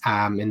 points.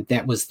 And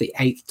that was the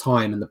 8th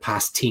time in the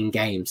past 10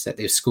 games that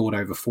they've scored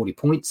over 40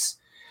 points.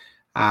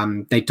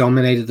 They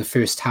dominated the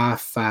first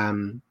half.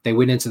 They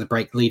went into the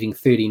break leading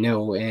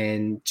 30-0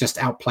 and just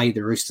outplayed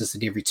the Roosters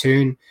at every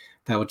turn.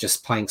 They were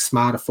just playing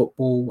smarter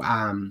football.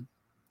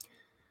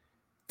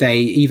 They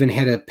even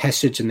had a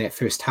passage in that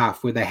first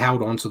half where they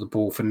held onto the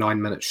ball for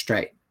 9 minutes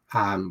straight,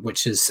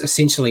 which is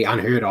essentially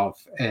unheard of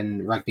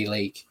in rugby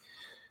league.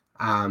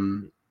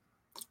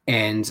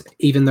 And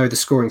even though the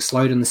scoring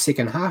slowed in the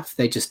second half,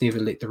 they just never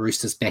let the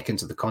Roosters back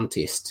into the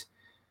contest.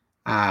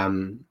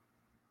 The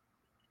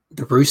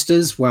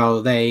Roosters,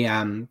 well,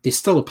 they're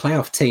still a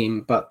playoff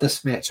team, but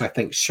this match, I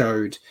think,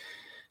 showed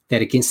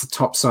that against the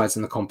top sides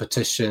in the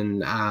competition,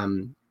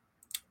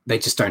 they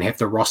just don't have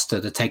the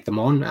roster to take them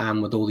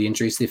on with all the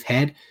injuries they've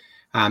had.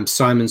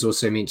 Simons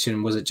also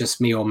mentioned, was it just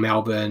me or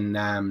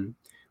Melbourne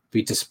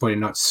be disappointed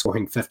not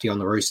scoring 50 on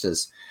the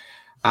Roosters?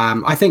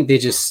 I think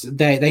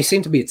they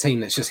seem to be a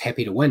team that's just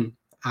happy to win.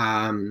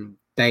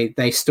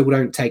 They still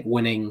don't take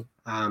winning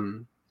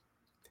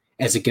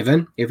as a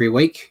given every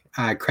week.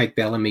 Craig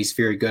Bellamy's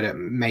very good at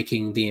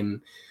making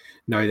them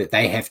know that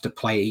they have to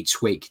play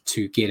each week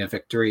to get a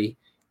victory.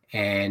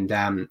 And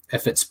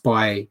if it's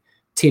by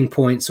 10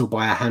 points or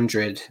by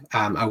 100,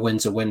 a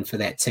win's a win for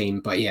that team.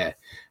 But yeah,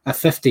 a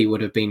 50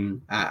 would have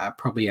been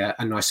probably a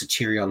nicer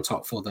cherry on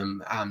top for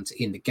them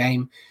to end the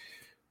game.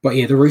 But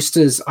yeah, the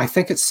Roosters, I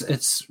think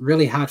it's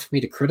really hard for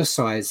me to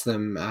criticize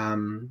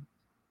them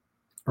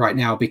right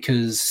now,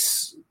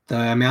 because the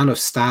amount of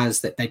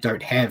stars that they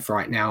don't have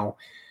right now,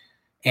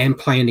 and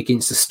playing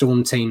against a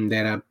Storm team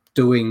that are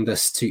doing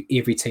this to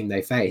every team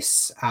they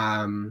face,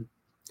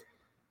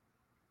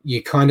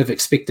 you kind of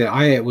expect it.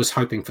 I was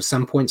hoping for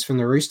some points from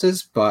the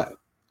Roosters, but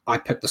I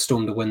picked the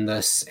Storm to win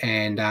this,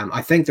 and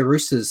I think the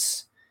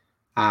Roosters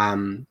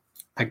are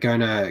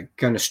gonna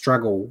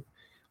struggle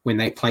when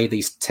they play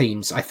these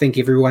teams. I think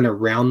everyone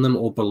around them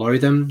or below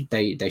them,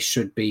 they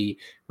should be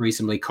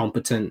reasonably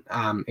competent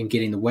in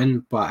getting the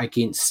win, but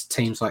against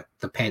teams like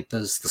the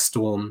Panthers, the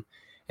Storm,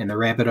 and the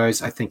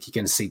Rabbitohs, I think you're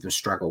going to see them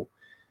struggle.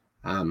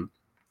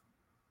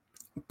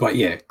 But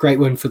yeah, great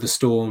win for the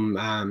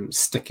Storm,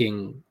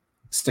 sticking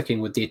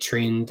with their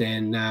trend,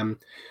 and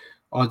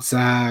odds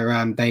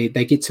are they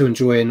get to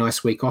enjoy a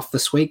nice week off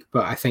this week,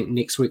 but I think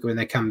next week when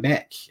they come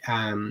back,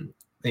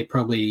 they're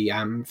probably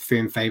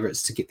firm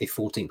favourites to get their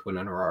 14th win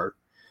in a row.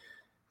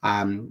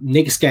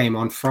 Next game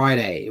on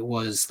Friday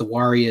was the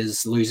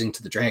Warriors losing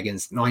to the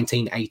Dragons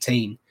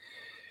 19-18.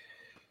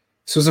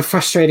 So it was a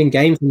frustrating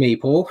game for me,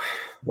 Paul.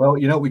 Well,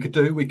 you know what we could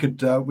do? We could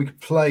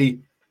play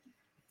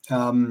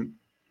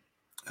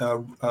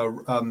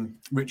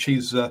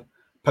Richie's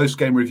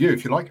post-game review,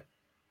 if you like.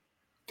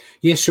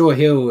 Yeah, sure.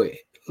 He'll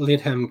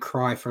let him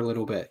cry for a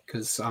little bit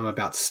because I'm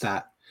about to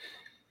start.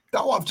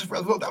 Oh, I've just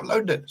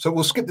downloaded it. So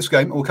we'll skip this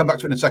game and we'll come back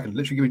to it in a second.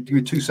 Literally give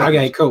me 2 seconds.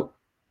 Okay, cool.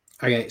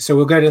 Okay, so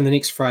we'll go to the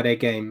next Friday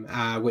game,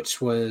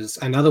 which was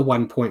another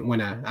 1-point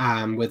winner,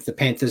 with the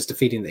Panthers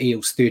defeating the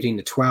Eels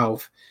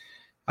 13-12.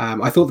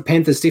 I thought the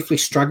Panthers definitely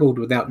struggled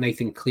without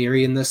Nathan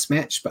Cleary in this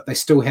match, but they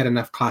still had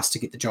enough class to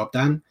get the job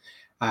done.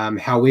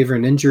 However,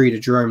 an injury to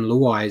Jerome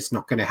Luai is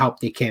not going to help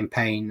their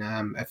campaign,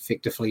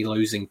 effectively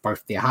losing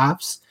both their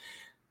halves.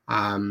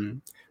 But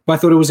I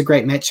thought it was a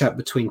great matchup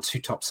between two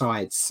top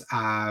sides.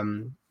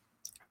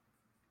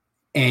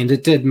 And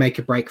it did make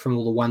a break from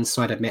all the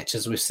one-sided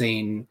matches we've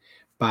seen,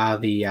 bar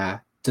the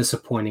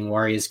disappointing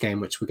Warriors game,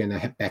 which we're going to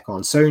hit back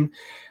on soon.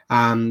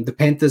 The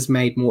Panthers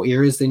made more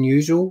errors than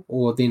usual,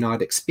 or than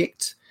I'd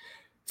expect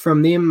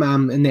from them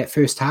in that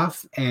first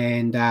half.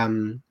 And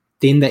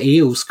then the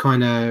Eels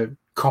kind of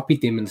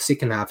copied them in the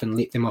second half and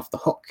let them off the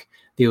hook.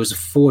 There was a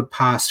forward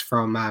pass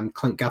from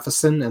Clint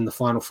Gutherson in the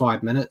final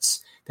 5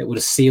 minutes that would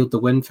have sealed the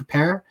win for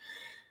Para.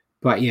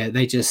 But yeah,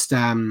 they just,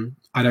 I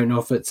don't know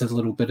if it's a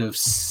little bit of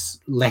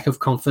lack of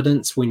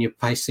confidence when you're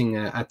facing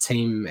a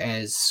team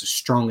as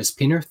strong as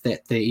Penrith,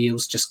 that the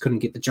Eels just couldn't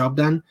get the job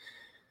done.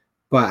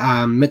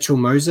 But Mitchell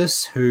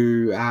Moses,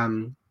 who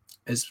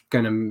is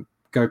going to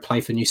go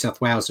play for New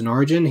South Wales in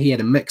Origin, he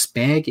had a mixed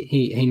bag.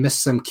 He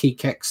missed some key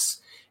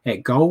kicks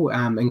at goal,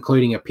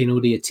 including a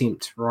penalty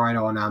attempt right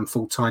on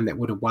full time that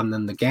would have won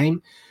them the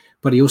game.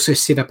 But he also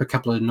set up a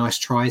couple of nice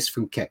tries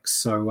from kicks.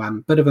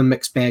 So bit of a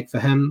mixed bag for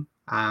him.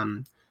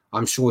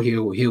 I'm sure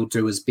he'll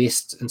do his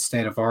best in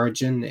State of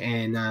Origin,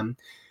 and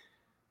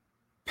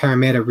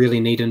Parramatta really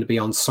need him to be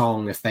on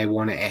song if they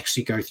want to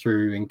actually go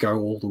through and go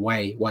all the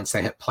way once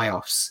they hit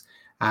playoffs.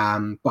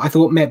 But I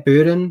thought Matt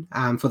Burton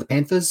for the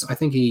Panthers, I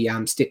think he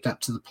stepped up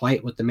to the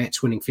plate with the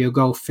match-winning field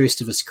goal,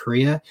 first of his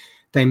career.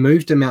 They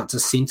moved him out to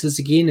centres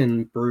again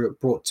and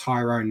brought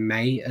Tyrone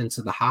May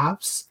into the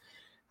halves.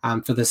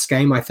 For this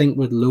game, I think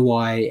with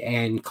Luai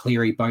and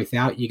Cleary both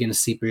out, you're going to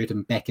see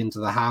Burton back into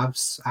the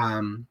halves.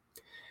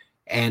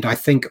 And I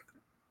think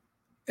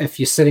if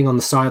you're sitting on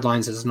the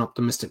sidelines as an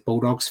optimistic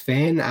Bulldogs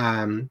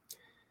fan,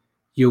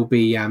 you'll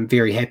be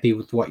very happy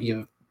with what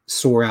you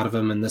saw out of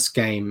him in this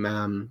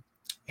game.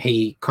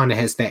 He kind of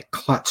has that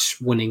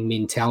clutch winning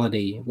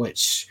mentality,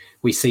 which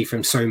we see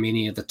from so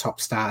many of the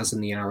top stars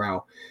in the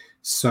NRL.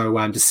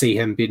 So to see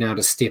him being able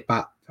to step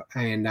up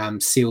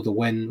and seal the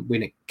win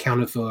when it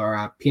counted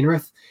for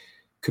Penrith,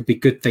 could be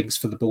good things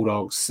for the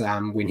Bulldogs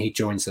when he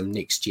joins them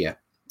next year,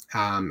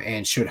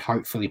 and should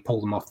hopefully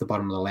pull them off the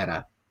bottom of the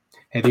ladder.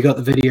 Have you got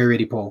the video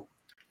ready, Paul?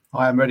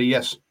 I am ready,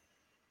 yes.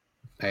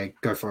 Okay,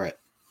 go for it.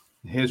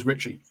 Here's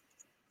Richie.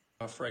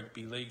 Off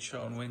Rugby League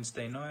show on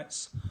Wednesday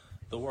nights,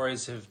 the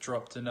Warriors have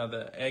dropped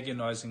another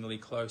agonisingly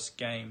close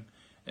game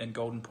in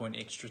Golden Point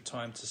extra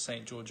time to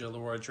St George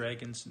Illawarra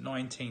Dragons,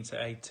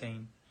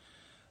 19-18.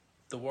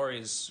 The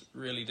Warriors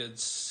really did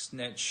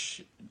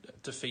snatch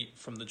defeat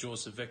from the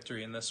jaws of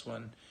victory in this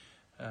one,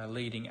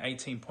 leading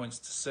 18 points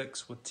to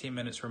 6 with 10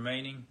 minutes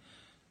remaining.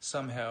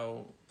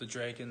 Somehow the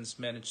Dragons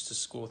managed to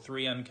score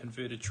 3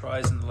 unconverted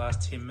tries in the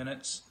last 10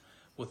 minutes,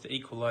 with the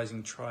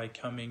equalising try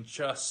coming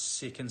just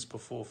seconds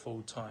before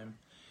full time.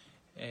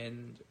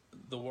 And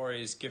the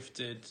Warriors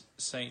gifted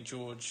St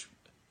George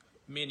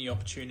many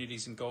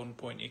opportunities in Golden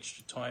Point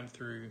extra time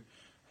through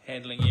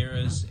handling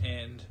errors,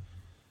 and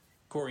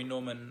Corey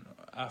Norman,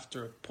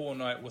 after a poor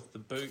night with the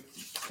boot,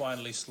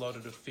 finally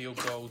slotted a field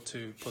goal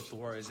to put the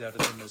Warriors out of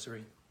their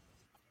misery.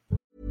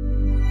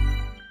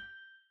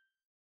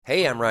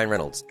 Hey, I'm Ryan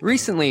Reynolds.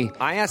 Recently,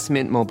 I asked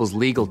Mint Mobile's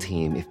legal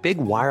team if big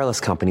wireless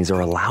companies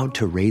are allowed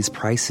to raise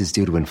prices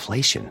due to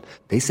inflation.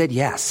 They said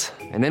yes.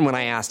 And then when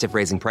I asked if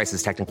raising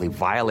prices technically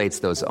violates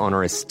those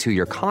onerous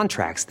 2-year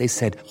contracts, they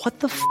said, "What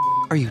the f***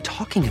 are you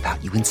talking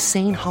about, you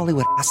insane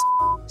Hollywood ass?"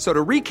 So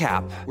to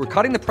recap, we're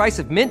cutting the price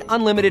of Mint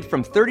Unlimited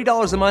from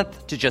 $30 a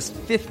month to just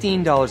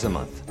 $15 a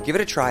month. Give it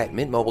a try at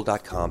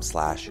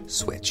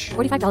mintmobile.com/switch.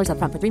 $45 up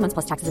front for 3 months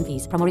plus taxes and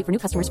fees. Promo rate for new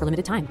customers for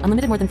limited time.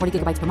 Unlimited more than 40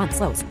 gigabytes per month.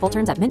 Slows full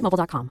terms at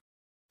mintmobile.com.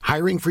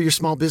 Hiring for your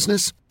small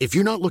business? If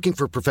you're not looking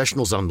for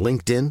professionals on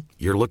LinkedIn,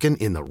 you're looking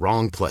in the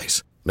wrong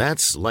place.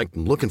 That's like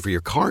looking for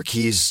your car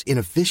keys in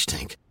a fish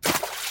tank.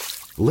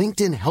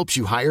 LinkedIn helps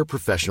you hire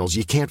professionals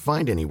you can't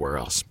find anywhere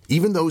else,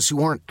 even those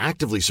who aren't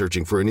actively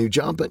searching for a new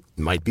job but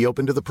might be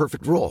open to the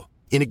perfect role.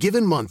 In a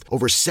given month,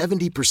 over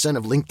 70%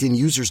 of LinkedIn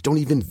users don't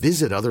even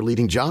visit other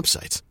leading job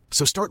sites.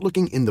 So start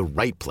looking in the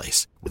right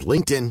place. With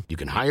LinkedIn, you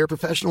can hire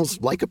professionals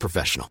like a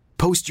professional.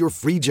 Post your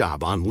free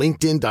job on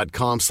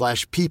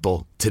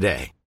linkedin.com/people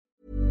today.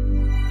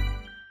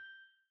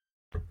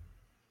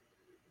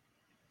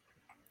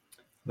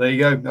 There you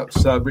go.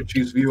 That's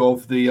Richie's view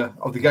of the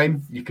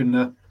game. You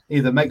can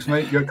either make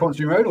your comments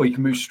your own, or you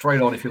can move straight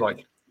on if you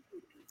like.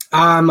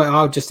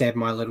 I'll just add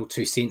my little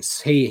 2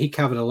 cents. He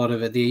covered a lot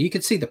of it there. You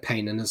could see the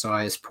pain in his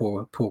eyes,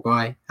 poor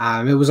guy.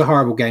 It was a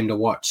horrible game to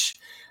watch.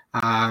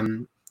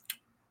 The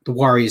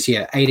Warriors,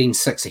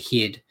 18-6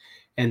 ahead,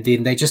 and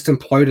then they just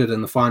imploded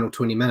in the final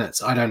 20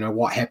 minutes. I don't know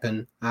what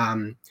happened.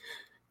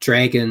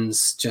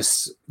 Dragons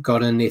just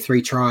got in their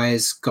 3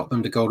 tries, got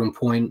them to Golden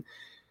Point.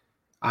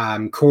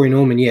 Corey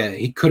Norman,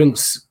 he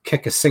couldn't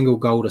kick a single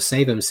goal to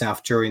save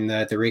himself during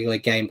the regular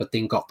game, but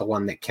then got the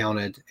one that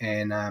counted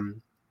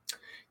and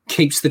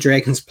keeps the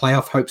Dragons'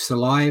 playoff hopes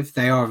alive.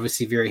 They are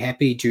obviously very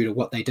happy due to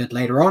what they did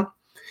later on.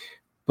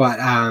 But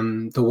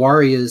the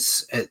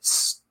Warriors,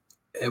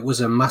 it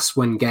was a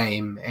must-win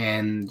game,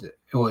 and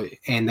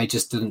they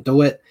just didn't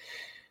do it.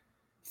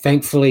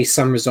 Thankfully,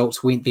 some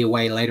results went their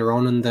way later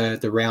on in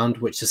the round,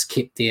 which has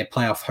kept their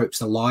playoff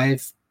hopes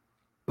alive.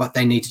 But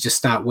they need to just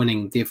start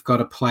winning. They've got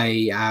to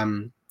play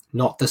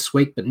not this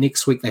week, but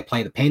next week they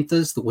play the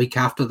Panthers. The week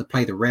after they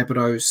play the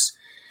Rabbitohs.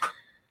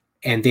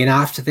 And then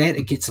after that,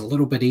 it gets a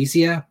little bit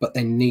easier, but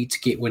they need to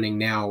get winning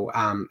now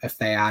if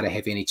they are to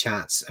have any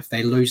chance. If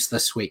they lose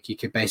this week, you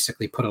could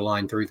basically put a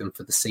line through them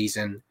for the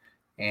season.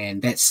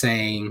 And that's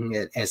saying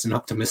it as an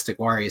optimistic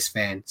Warriors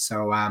fan.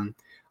 So I'm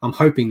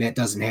hoping that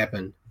doesn't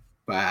happen.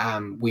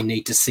 But we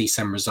need to see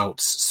some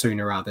results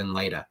sooner rather than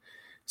later.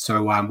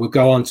 So we'll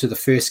go on to the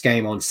first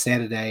game on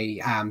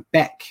Saturday.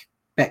 Back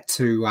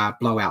to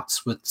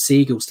blowouts with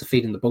Seagulls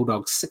defeating the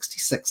Bulldogs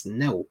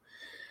 66-0.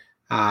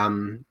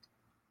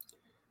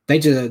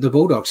 The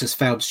Bulldogs just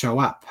failed to show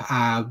up.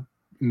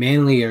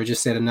 Manly are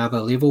just at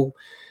another level,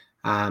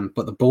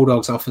 but the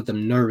Bulldogs offered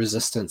them no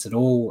resistance at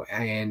all.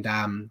 And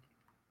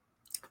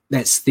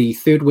that's the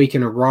 3rd week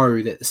in a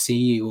row that the Sea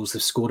Eagles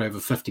have scored over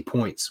 50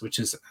 points, which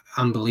is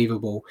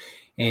unbelievable.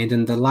 And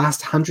in the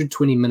last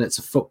 120 minutes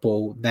of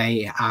football,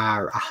 they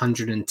are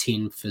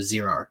 110 for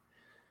 0,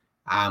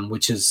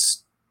 which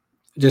is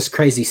just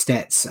crazy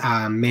stats.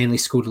 Manly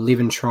scored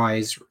 11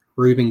 tries.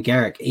 Ruben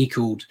Garrick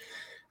equaled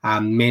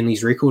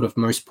Manly's record of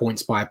most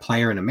points by a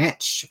player in a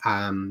match,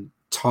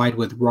 tied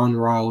with Ron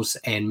Rolls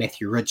and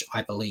Matthew Ridge,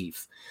 I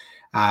believe.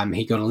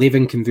 He got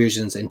 11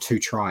 conversions and 2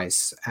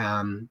 tries.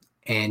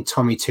 And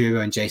Tommy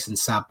Turbo and Jason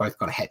Saab both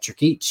got a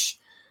hat-trick each.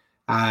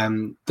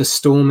 The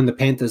Storm and the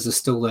Panthers are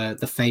still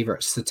the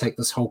favourites to take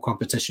this whole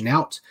competition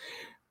out.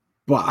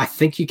 But I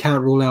think you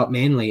can't rule out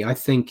Manly. I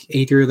think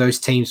either of those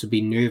teams would be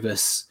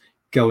nervous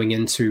going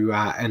into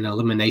an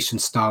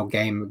elimination-style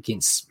game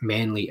against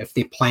Manly if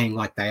they're playing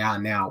like they are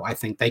now. I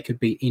think they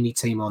could beat any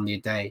team on their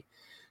day.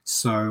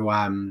 So,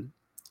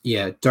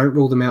 don't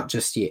rule them out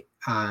just yet.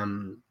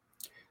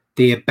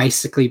 They've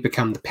basically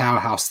become the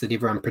powerhouse that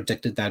everyone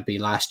predicted they'd be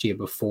last year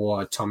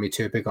before Tommy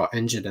Turbo got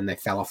injured and they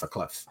fell off a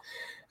cliff.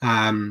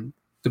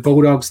 The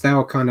Bulldogs, they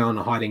were kind of on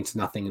a hiding to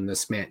nothing in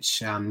this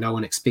match. No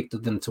one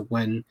expected them to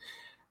win.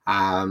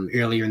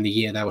 Earlier in the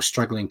year, they were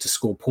struggling to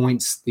score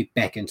points. They're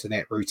back into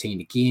that routine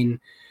again.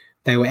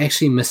 They were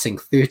actually missing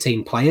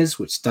 13 players,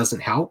 which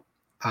doesn't help.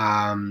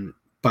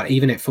 But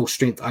even at full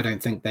strength, I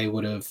don't think they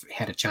would have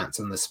had a chance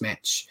in this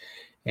match.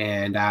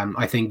 And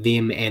I think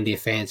them and their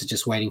fans are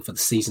just waiting for the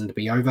season to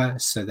be over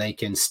so they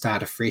can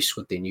start afresh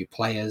with their new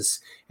players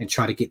and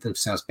try to get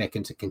themselves back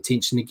into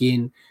contention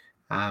again.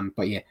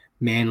 But yeah,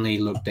 Manly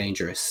looked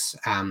dangerous.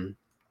 And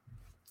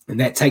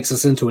that takes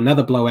us into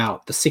another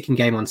blowout. The second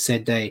game on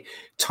Saturday,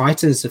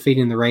 Titans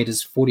defeating the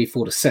Raiders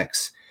 44-6.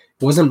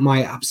 It wasn't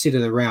my upset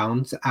of the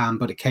round,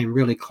 but it came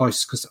really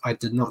close because I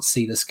did not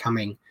see this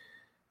coming.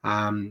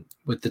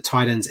 With the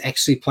Titans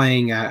actually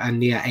playing a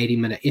near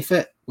 80-minute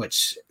effort,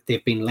 which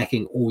they've been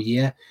lacking all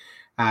year.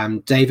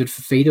 David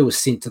Fifita was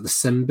sent to the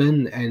sin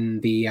bin in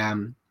the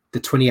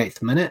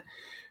 28th minute,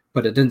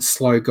 but it didn't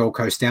slow Gold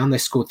Coast down. They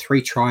scored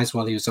 3 tries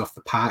while he was off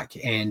the park,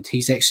 and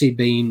he's actually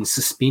been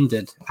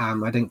suspended. I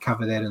didn't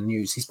cover that in the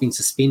news. He's been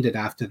suspended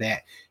after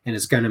that and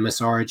is going to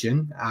miss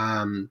Origin,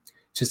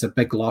 which is a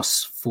big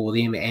loss for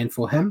them and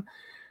for him.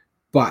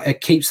 But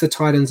it keeps the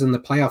Titans in the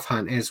playoff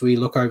hunt. As we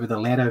look over the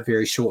ladder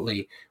very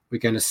shortly, we're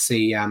going to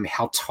see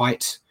how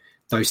tight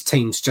those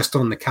teams just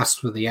on the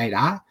cusp of the 8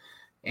 are.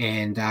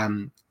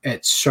 And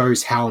it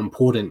shows how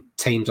important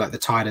teams like the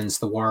Titans,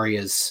 the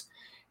Warriors,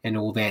 and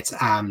all that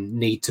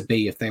need to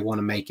be if they want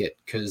to make it.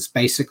 Because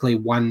basically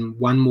one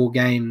more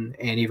game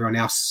and everyone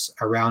else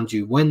around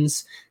you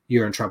wins,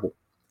 you're in trouble.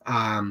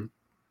 The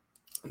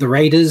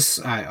Raiders,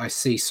 I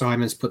see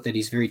Simon's put that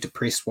he's very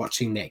depressed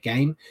watching that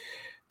game.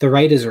 The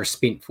Raiders are a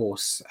spent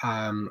force.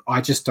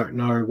 I just don't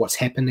know what's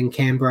happened in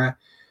Canberra,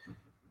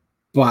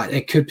 but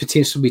it could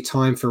potentially be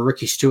time for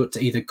Ricky Stewart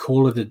to either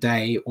call it a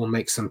day or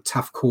make some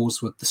tough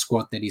calls with the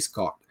squad that he's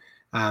got.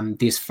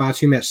 There's far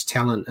too much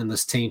talent in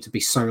this team to be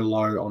so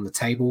low on the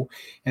table,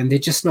 and they're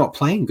just not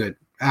playing good.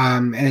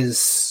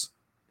 As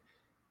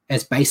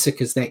basic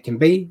as that can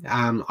be,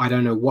 I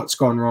don't know what's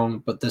gone wrong,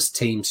 but this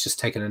team's just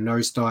taken a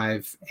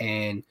nosedive,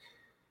 and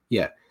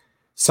yeah,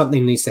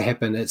 something needs to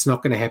happen. It's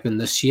not going to happen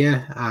this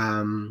year,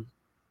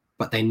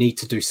 but they need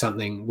to do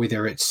something,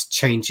 whether it's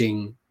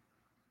changing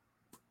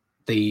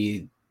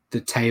the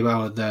table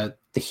or the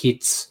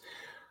heads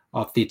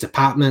of their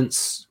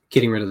departments,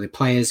 getting rid of their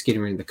players,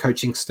 getting rid of the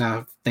coaching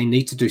staff. They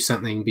need to do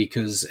something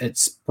because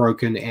it's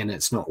broken and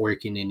it's not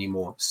working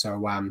anymore.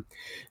 So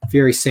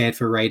very sad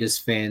for Raiders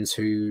fans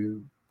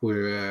who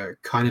were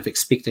kind of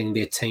expecting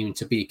their team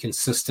to be a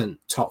consistent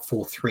top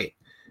 4 threat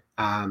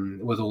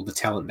with all the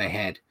talent they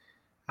had.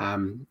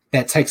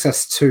 That takes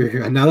us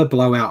to another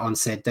blowout on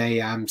Saturday.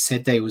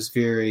 Saturday was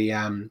very,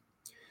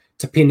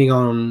 depending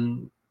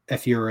on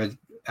if you're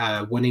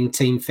a winning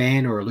team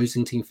fan or a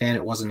losing team fan,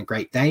 it wasn't a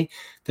great day.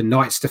 The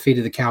Knights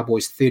defeated the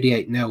Cowboys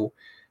 38-0.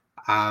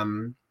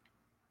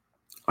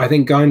 I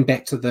think going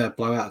back to the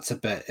blowouts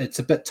it's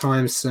a bit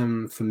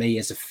tiresome for me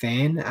as a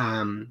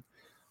fan.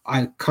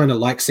 I kind of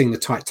like seeing the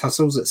tight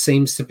tussles. It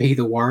seems to be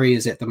the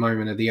Warriors at the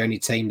moment are the only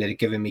team that are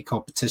giving me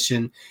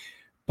competition.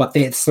 But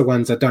that's the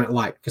ones I don't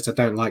like because I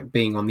don't like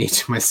being on the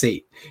edge of my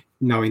seat,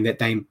 knowing that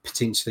they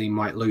potentially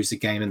might lose a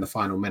game in the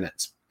final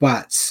minutes.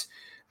 But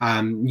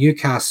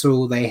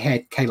Newcastle, they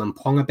had Kalen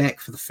Ponga back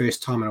for the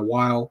first time in a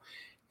while,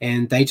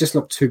 and they just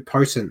looked too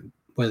potent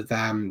with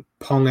Ponga,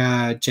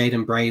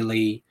 Jaden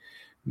Brayley,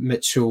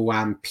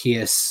 Mitchell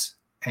Pearce,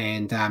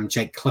 and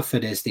Jake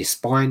Clifford as their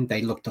spine.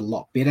 They looked a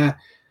lot better.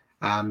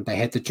 They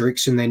had the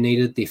direction they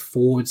needed. Their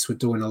forwards were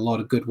doing a lot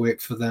of good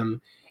work for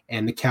them,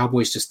 and the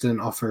Cowboys just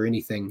didn't offer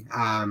anything.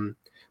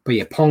 But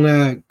yeah,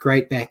 Ponga,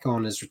 great back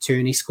on his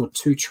return. He scored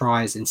 2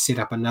 tries and set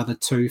up another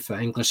 2 for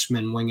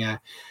Englishman winger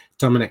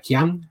Dominic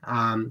Young,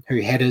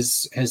 who had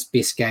his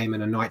best game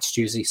in a Knights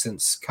jersey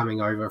since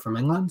coming over from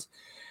England.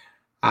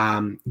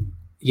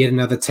 Yet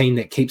another team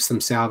that keeps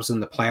themselves in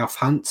the playoff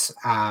hunt.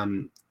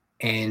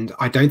 And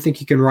I don't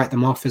think you can write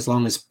them off as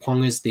long as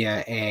Ponga's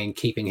there and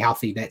keeping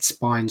healthy. That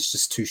spine's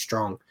just too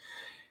strong.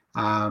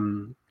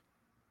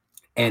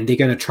 And they're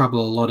going to trouble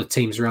a lot of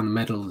teams around the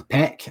middle of the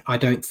pack. I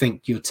don't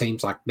think your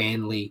teams like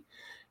Manly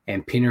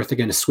and Penrith are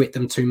going to sweat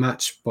them too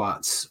much,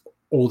 but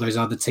all those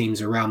other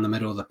teams around the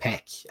middle of the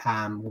pack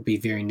will be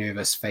very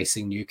nervous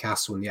facing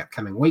Newcastle in the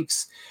upcoming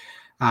weeks.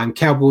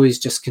 Cowboys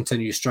just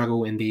continue to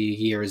struggle and their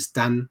year is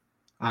done.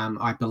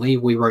 I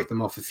believe we wrote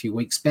them off a few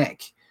weeks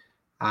back.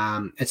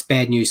 It's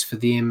bad news for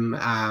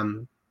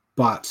them,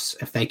 but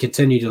if they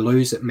continue to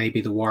lose, it may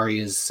be the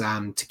Warriors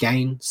to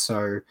gain.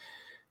 So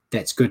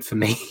that's good for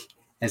me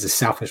as a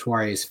selfish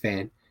Warriors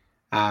fan.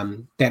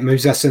 That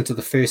moves us into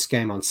the first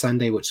game on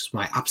Sunday, which is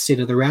my upset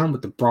of the round,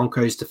 with the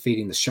Broncos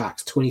defeating the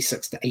Sharks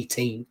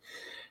 26-18.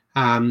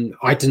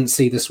 I didn't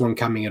see this one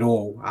coming at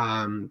all.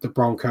 The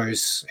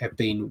Broncos have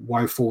been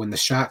woeful, and the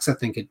Sharks, I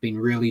think, had been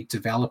really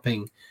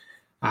developing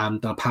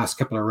the past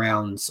couple of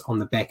rounds on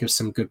the back of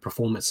some good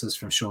performances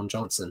from Sean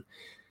Johnson.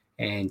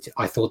 And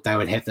I thought they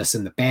would have this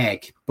in the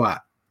bag,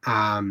 but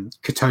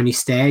Katoni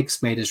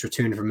Staggs made his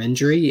return from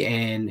injury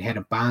and had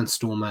a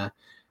barnstormer,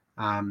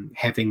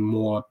 having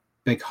more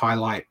big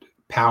highlight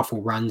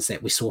powerful runs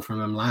that we saw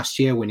from him last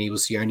year when he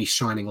was the only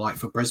shining light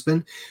for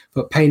Brisbane.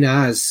 But Payne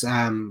Haas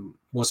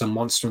was a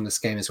monster in this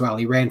game as well.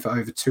 He ran for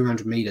over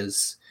 200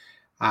 metres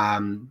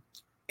and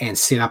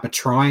set up a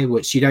try,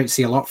 which you don't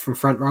see a lot from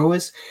front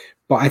rowers.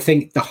 But I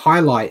think the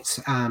highlight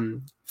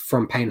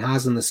from Payne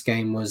Haas in this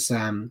game was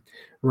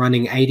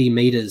running 80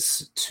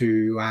 metres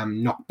to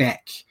knock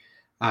back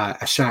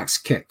a Sharks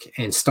kick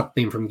and stop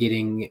them from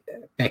getting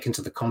back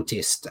into the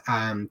contest.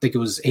 I think it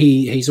was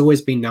he's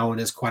always been known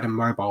as quite a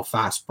mobile,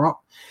 fast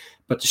prop,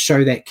 but to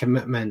show that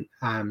commitment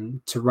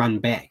to run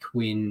back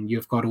when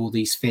you've got all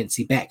these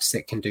fancy backs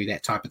that can do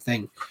that type of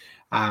thing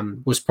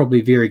was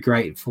probably very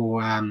great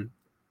for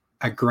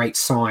a great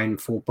sign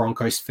for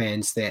Broncos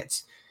fans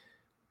that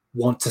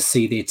want to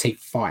see their team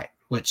fight,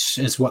 which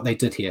is what they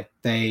did here.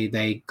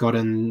 They got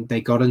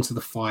into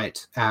the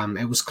fight.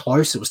 It was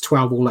close. It was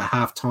 12-all at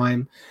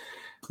halftime.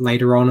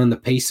 Later on in the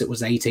piece, it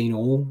was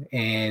 18-all,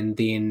 and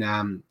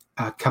then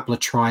a couple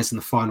of tries in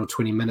the final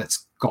 20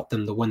 minutes got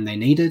them the win they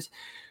needed.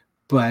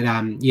 But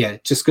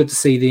just good to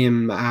see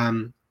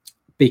them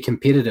be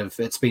competitive.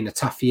 It's been a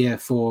tough year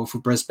for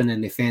Brisbane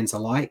and their fans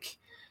alike,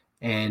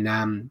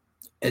 and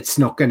it's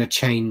not going to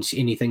change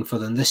anything for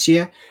them this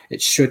year.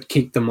 It should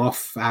keep them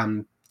off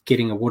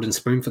getting a wooden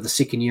spoon for the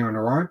second year in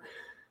a row.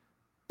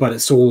 But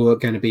it's all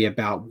going to be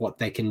about what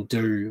they can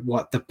do,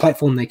 what the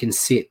platform they can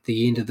set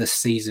the end of this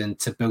season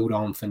to build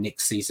on for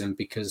next season,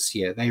 because,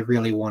 they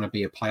really want to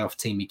be a playoff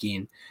team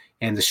again.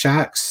 And the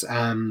Sharks,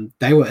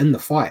 they were in the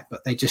fight,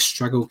 but they just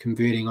struggled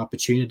converting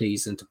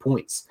opportunities into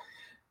points.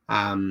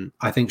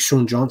 I think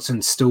Shaun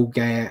Johnson still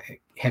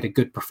had a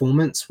good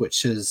performance,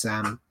 which is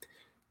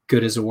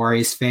good as a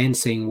Warriors fan,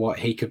 seeing what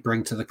he could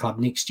bring to the club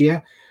next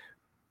year.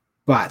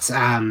 But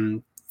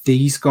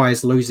these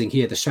guys losing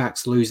here, the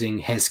Sharks losing,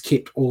 has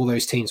kept all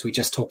those teams we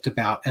just talked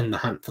about in the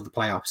hunt for the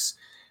playoffs.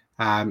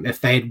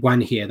 If they had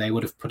won here, they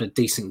would have put a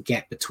decent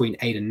gap between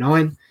 8 and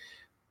 9.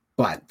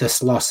 But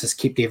this loss has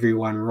kept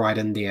everyone right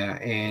in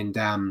there. And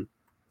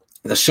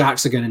the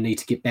Sharks are going to need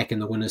to get back in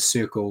the winner's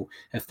circle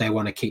if they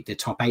want to keep their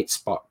top 8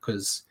 spot,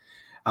 because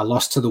a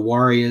loss to the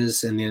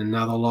Warriors and then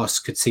another loss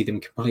could see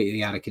them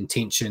completely out of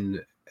contention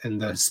in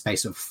the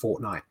space of a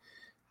fortnight,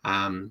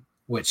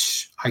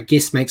 which I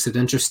guess makes it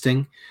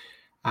interesting.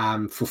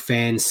 For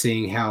fans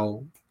seeing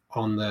how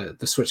on the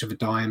switch of a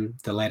dime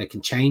the ladder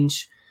can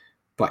change.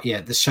 But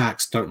the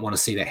Sharks don't want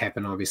to see that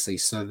happen, obviously,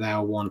 so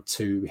they'll want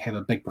to have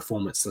a big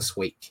performance this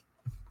week.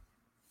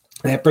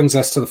 That brings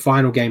us to the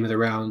final game of the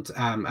round,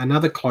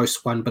 another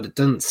close one, but it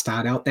didn't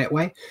start out that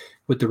way,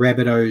 with the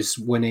Rabbitohs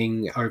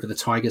winning over the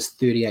Tigers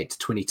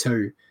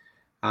 38-22.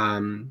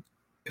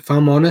 If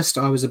I'm honest,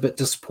 I was a bit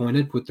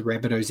disappointed with the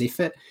Rabbitohs'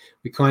 effort.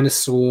 We kind of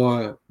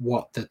saw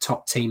what the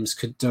top teams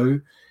could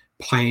do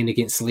playing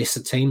against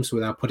lesser teams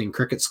without putting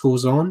cricket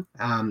scores on.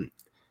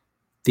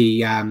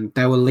 They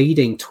were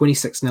leading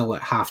 26-0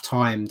 at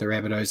halftime, the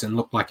Rabbitohs, and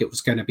looked like it was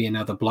going to be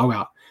another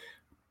blowout.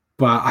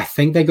 But I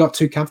think they got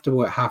too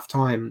comfortable at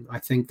halftime. I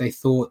think they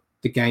thought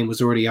the game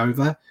was already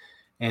over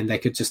and they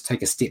could just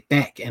take a step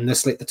back. And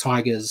this let the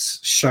Tigers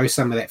show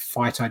some of that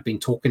fight I'd been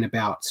talking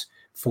about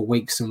for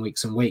weeks and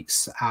weeks and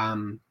weeks.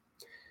 And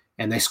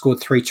they scored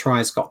 3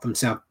 tries, got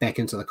themselves back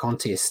into the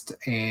contest,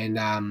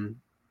 and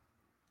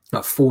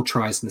 4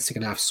 tries in the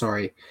second half,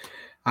 sorry.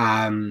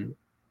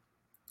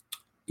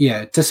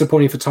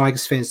 Disappointing for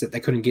Tigers fans that they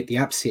couldn't get the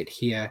upset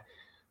here,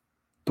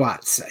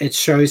 but it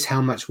shows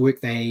how much work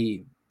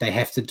they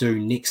have to do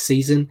next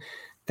season.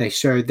 They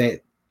showed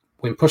that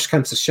when push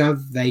comes to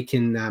shove, they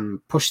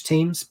can push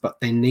teams, but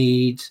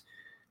I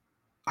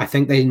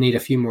think they need a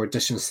few more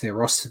additions to their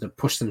roster to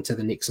push them to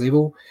the next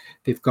level.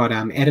 They've got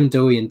Adam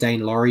Dewey and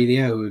Dane Laurie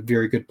there, who are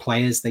very good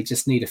players. They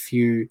just need a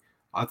few.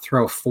 I'd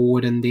throw a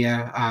forward in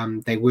there.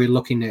 They were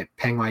looking at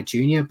Pangai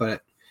Jr., but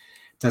it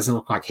doesn't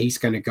look like he's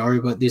going to go.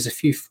 But there's a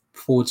few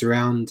forwards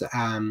around.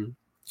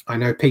 I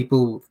know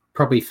people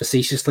probably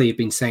facetiously have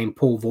been saying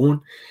Paul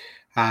Vaughan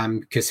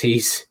because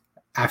he's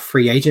a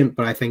free agent,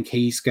 but I think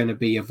he's going to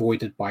be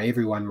avoided by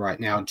everyone right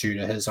now due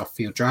to his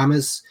off-field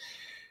dramas.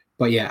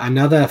 But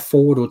another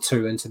forward or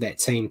two into that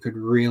team could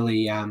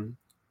really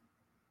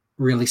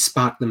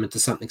spark them into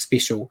something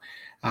special.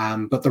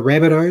 But the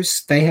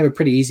Rabbitohs, they have a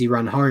pretty easy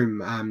run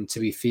home, to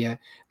be fair.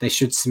 They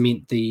should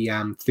cement the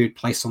third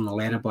place on the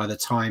ladder by the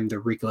time the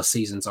regular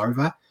season's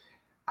over.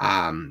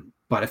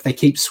 But if they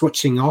keep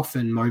switching off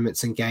in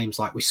moments in games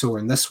like we saw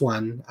in this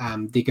one,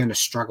 they're going to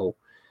struggle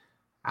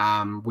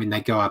when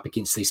they go up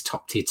against these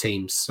top-tier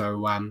teams.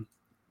 So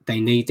they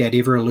need that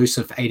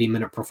ever-elusive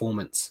 80-minute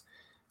performance.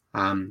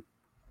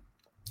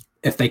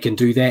 If they can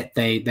do that,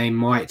 they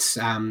might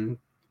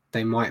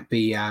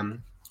be a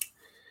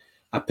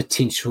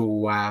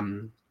potential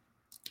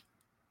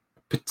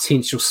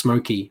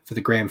smoky for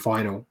the grand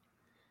final.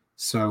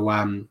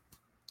 So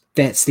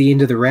that's the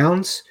end of the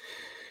round.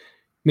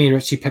 Me and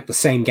Richie picked the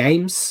same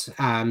games.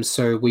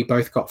 So we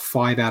both got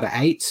 5 out of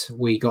 8.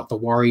 We got the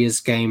Warriors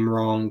game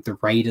wrong, the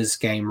Raiders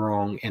game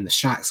wrong, and the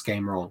Sharks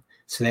game wrong.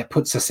 So that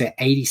puts us at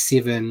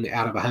 87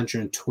 out of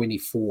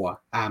 124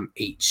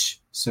 each.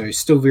 So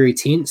still very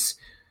tense.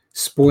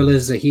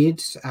 Spoilers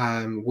ahead.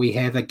 We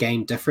have a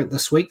game different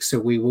this week, so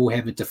we will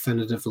have a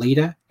definitive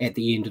leader at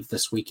the end of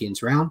this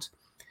weekend's round.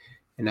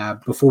 And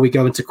before we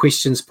go into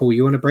questions, Paul,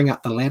 you want to bring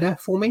up the ladder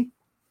for me?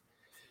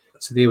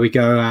 So there we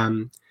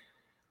go.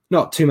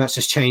 Not too much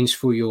has changed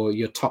for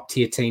your top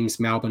tier teams.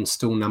 Melbourne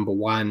still number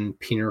 1,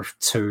 Penrith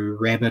 2,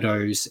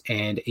 Rabbitohs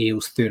and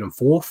Eels 3rd and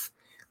 4th.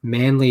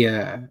 Manly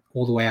are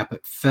all the way up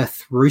at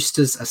 5th.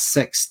 Roosters are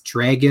 6th.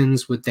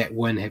 Dragons, with that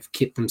win, have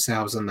kept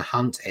themselves in the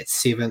hunt at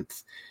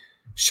 7th.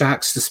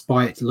 Sharks,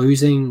 despite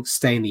losing,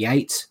 stay in the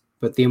 8th.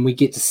 But then we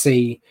get to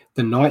see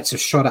the Knights have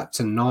shot up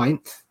to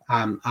 9th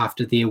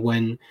after their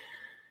win.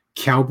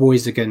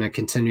 Cowboys are going to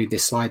continue their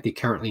slide. They're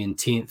currently in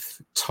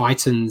 10th.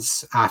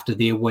 Titans, after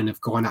their win,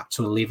 have gone up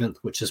to 11th,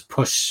 which has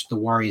pushed the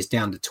Warriors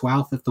down to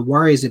 12th. If the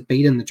Warriors had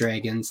beaten the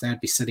Dragons, they'd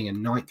be sitting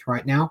in 9th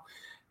right now,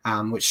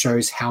 which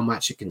shows how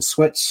much it can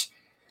switch.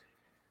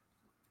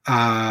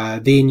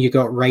 Then you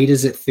got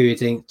Raiders at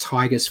 13th,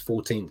 Tigers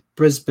 14th,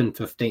 Brisbane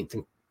 15th,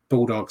 and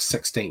Bulldogs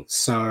 16th.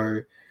 So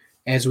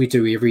as we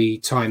do every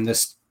time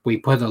we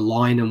put a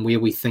line in where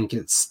we think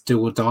it's do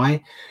or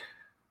die.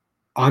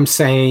 I'm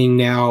saying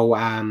now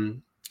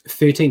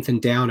 13th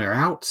and down are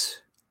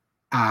out.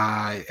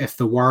 If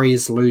the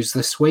Warriors lose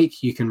this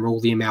week, you can rule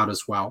them out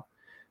as well.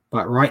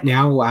 But right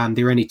now,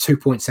 they're only 2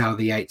 points out of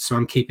the 8, so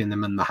I'm keeping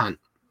them in the hunt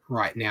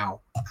right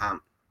now.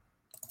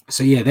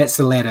 So yeah, that's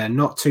the ladder.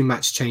 Not too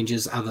much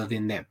changes other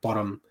than that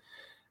bottom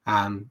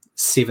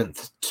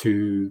 7th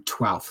to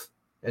 12th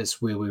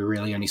is where we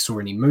really only saw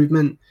any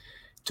movement.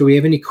 Do we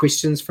have any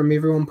questions from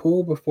everyone,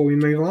 Paul, before we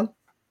move on?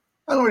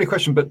 I don't have any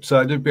question, but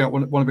I did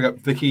want to bring up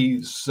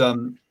Vicky's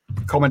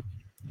comment.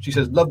 She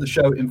says, love the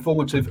show,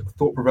 informative,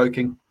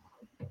 thought-provoking,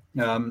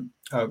 and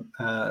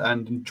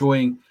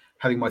enjoying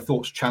having my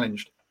thoughts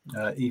challenged,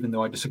 even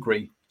though I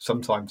disagree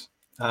sometimes.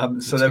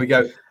 So there we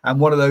go. And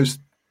one of those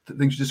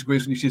things she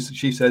disagrees with,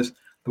 she says,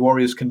 the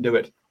Warriors can do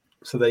it.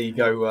 So there you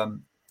go,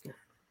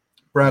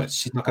 Brad.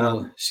 She's not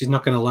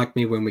gonna like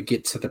me when we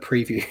get to the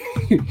preview.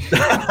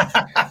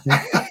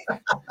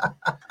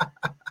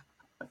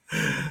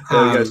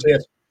 There we go. So,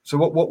 yes. So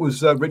what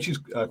was Richie's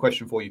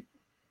question for you?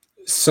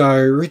 So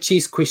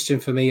Richie's question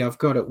for me, I've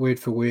got it word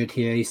for word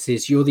here. He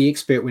says, you're the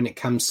expert when it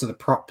comes to the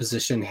prop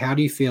position. How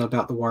do you feel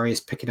about the Warriors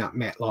picking up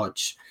Matt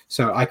Lodge?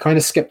 So I kind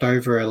of skipped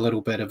over a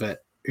little bit of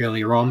it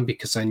earlier on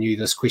because I knew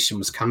this question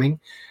was coming.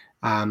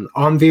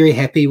 I'm very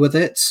happy with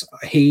it.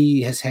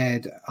 He has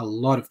had a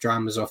lot of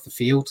dramas off the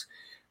field,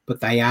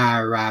 but they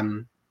are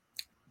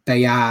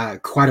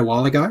quite a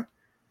while ago.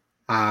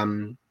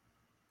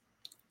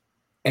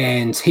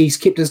 And he's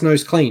kept his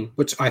nose clean,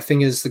 which I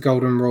think is the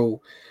golden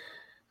rule.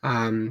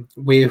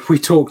 Where we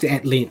talked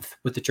at length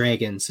with the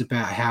Dragons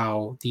about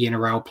how the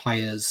NRL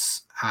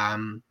players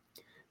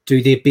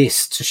do their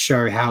best to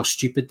show how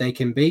stupid they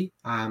can be.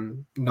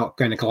 Not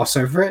going to gloss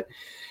over it.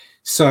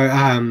 So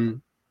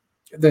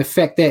the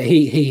fact that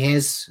he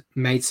has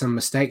made some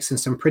mistakes and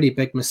some pretty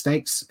big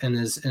mistakes in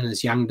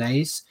his young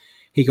days,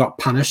 he got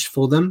punished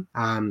for them.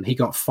 He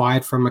got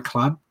fired from a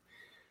club.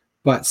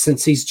 But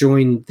since he's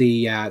joined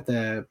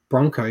the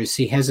Broncos,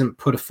 he hasn't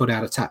put a foot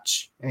out of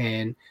touch.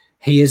 And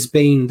he has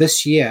been,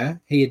 this year,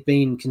 he had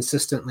been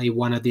consistently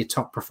one of their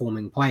top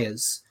performing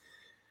players.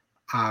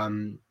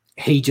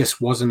 He just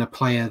wasn't a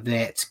player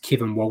that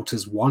Kevin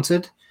Walters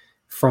wanted.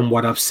 From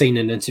what I've seen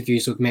in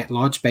interviews with Matt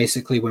Lodge,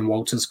 basically when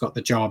Walters got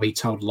the job, he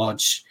told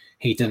Lodge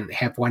he didn't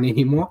have one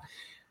anymore,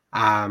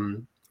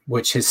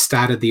 which has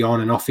started the on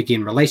and off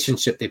again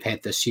relationship they've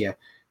had this year.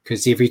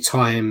 Because every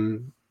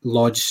time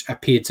Lodge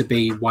appeared to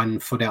be 1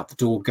 foot out the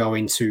door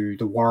going to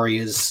the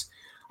Warriors,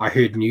 I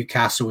heard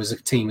Newcastle was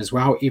a team as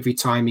well. Every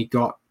time he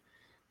got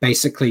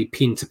basically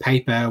pen to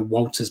paper,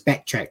 Walters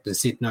backtracked and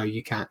said, no,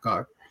 you can't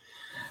go.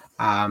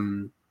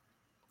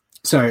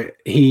 So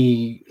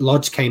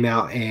Lodge came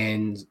out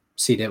and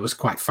said it was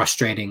quite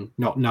frustrating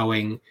not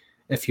knowing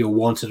if you're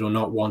wanted or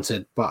not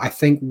wanted. But I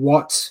think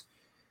what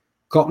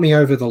got me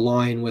over the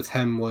line with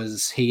him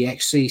was he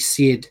actually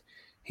said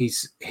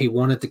he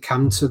wanted to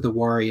come to the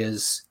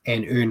Warriors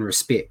and earn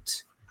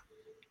respect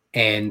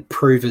and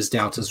prove his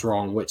doubters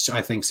wrong, which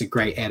I think is a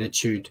great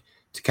attitude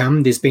to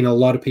come. There's been a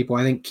lot of people,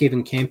 I think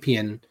Kevin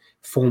Campion,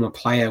 former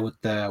player with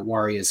the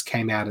Warriors,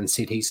 came out and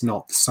said he's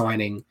not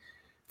signing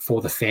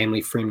for the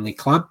family-friendly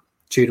club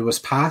due to his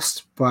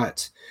past,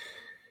 but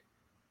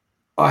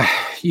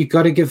you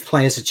got to give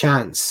players a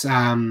chance.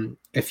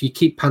 If you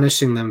keep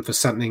punishing them for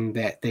something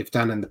that they've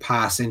done in the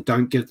past and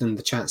don't give them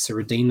the chance to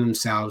redeem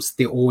themselves,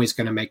 they're always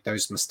going to make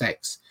those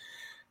mistakes.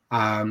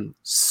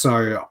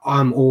 So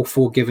I'm all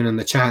for giving him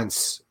the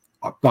chance,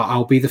 but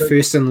I'll be the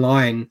first in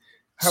line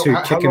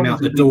to kick him out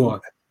the door.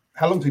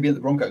 How long has he been at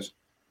the Broncos?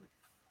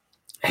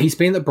 He's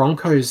been at the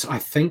Broncos, I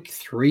think,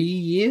 3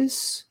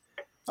 years.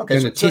 Okay,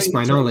 I'm going to test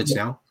my knowledge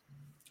now.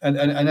 And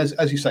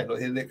as you say, look,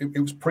 it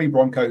was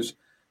pre-Broncos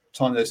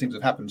time those things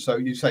have happened. So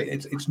you say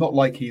it's not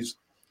like he's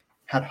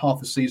had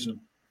half a season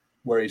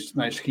where he's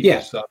managed to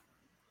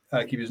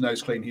keep his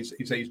nose clean.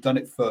 He's done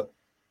it for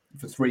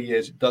 3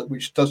 years,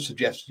 which does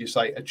suggest, as you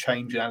say, a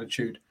change in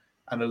attitude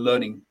and a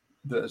learning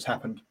that has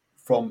happened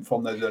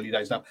from those early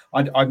days. Now,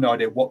 I have no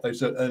idea what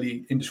those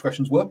early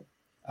indiscretions were,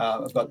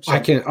 but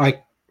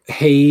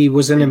he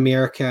was in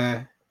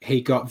America.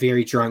 He got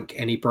very drunk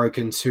and he broke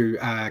into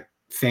a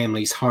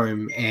family's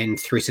home and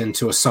threatened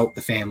to assault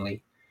the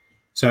family.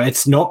 So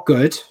it's not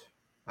good.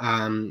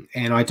 And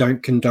I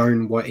don't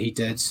condone what he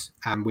did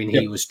when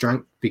he was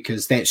drunk,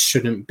 because that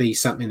shouldn't be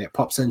something that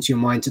pops into your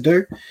mind to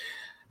do.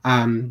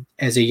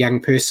 As a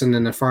young person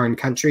in a foreign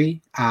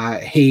country,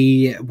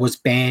 he was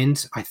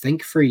banned, I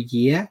think, for a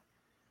year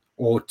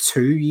or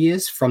 2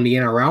 years from the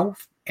NRL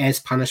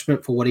as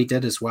punishment for what he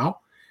did as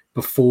well,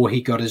 before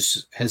he got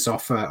his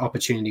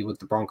opportunity with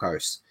the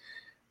Broncos.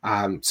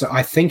 So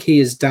I think he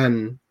has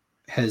done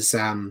his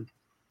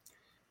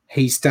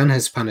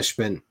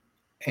punishment.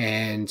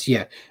 And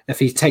if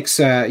he takes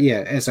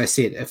as I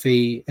said, if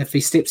he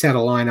steps out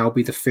of line, I'll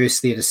be the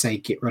first there to say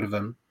get rid of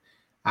him.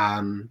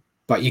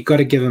 But you've got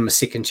to give him a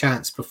second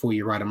chance before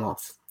you write him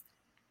off.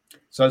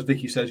 So as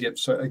Vicky says,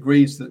 so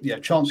agrees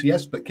that chance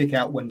yes, but kick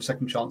out when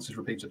second chance is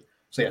repeated.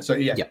 So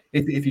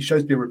if he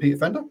shows to be a repeat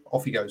offender,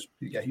 off he goes.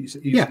 He's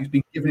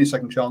been given his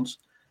second chance,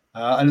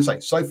 and I say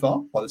so far,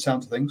 by the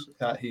sounds of things,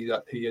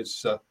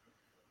 he's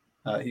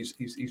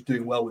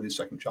doing well with his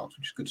second chance,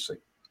 which is good to see.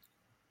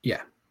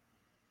 Yeah.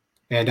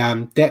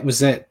 And that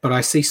was it. But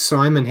I see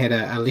Simon had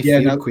a left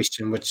field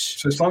question,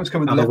 which Simon's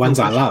coming are the ones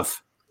I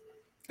love.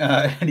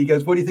 And he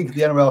goes, what do you think of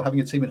the NRL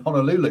having a team in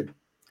Honolulu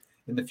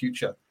in the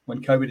future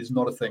when COVID is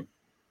not a thing?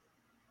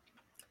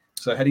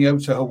 So heading over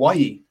to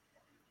Hawaii.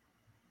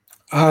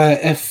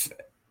 If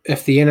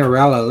the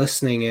NRL are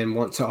listening and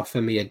want to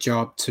offer me a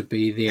job to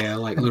be their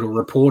little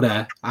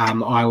reporter,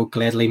 I will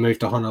gladly move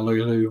to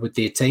Honolulu with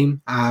their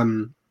team.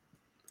 I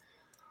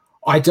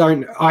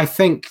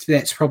think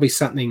that's probably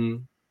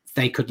something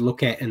they could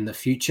look at in the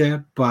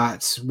future,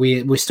 but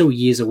we're still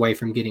years away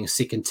from getting a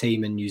second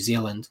team in New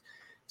Zealand.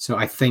 So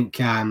I think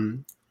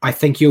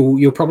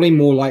you'll probably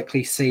more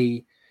likely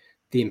see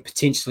them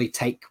potentially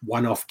take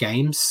one-off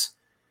games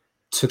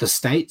to the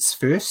States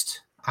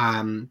first.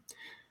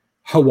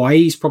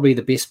 Hawaii is probably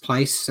the best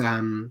place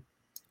to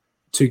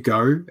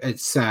go.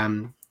 It's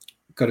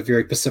got a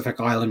very Pacific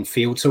Island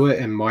feel to it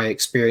in my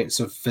experience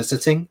of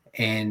visiting.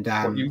 And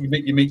you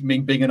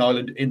mean being an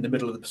island in the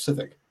middle of the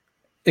Pacific?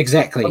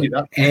 Exactly.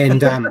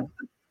 And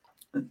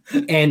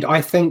and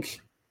I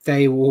think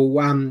they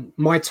will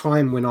my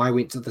time when I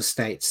went to the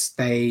States,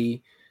 the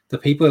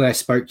people that I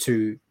spoke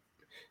to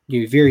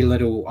knew very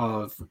little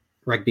of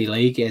rugby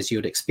league, as you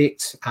would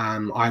expect.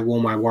 I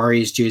wore my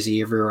Warriors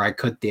jersey everywhere I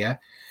could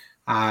there.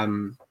 But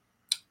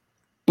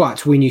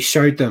when you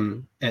showed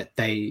them it,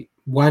 they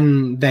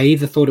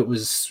either thought it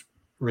was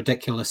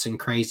ridiculous and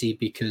crazy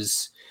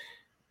because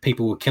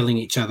people were killing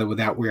each other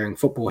without wearing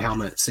football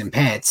helmets and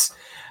pads.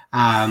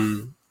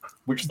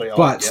 Which they are.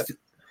 But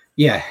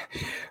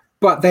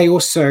but they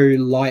also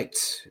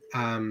liked,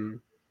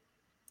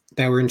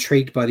 they were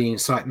intrigued by the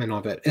incitement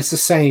of it. It's the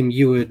same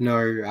you would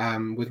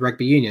know with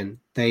rugby union.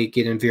 They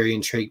get very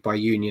intrigued by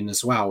union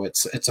as well.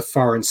 It's a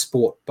foreign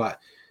sport, but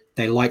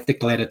they like the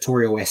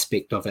gladiatorial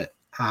aspect of it.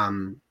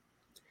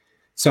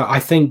 So I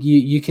think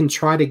you can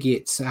try to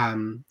get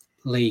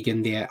league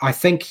in there. I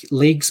think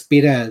league's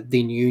better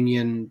than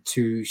union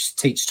to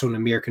teach to an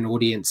American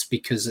audience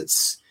because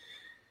it's,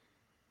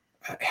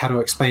 how to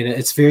explain it?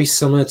 It's very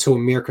similar to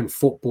American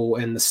football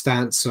in the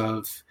stance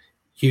of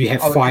you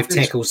have 5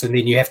 tackles and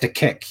then you have to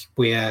kick,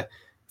 where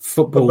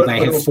football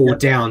they have 4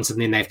 downs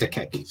and then they have to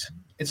kick.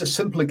 It's a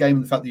simpler game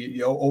in the fact that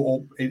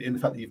in the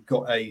fact that you've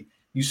got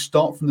you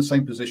start from the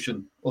same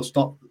position or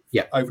start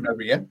over and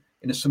over again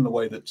in a similar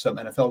way that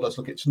NFL does.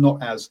 Look, it's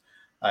not as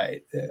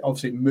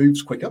obviously it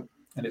moves quicker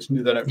and they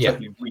don't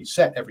totally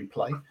reset every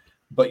play,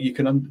 but you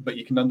can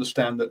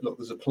understand that. Look,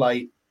 there's a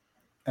play,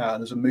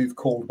 there's a move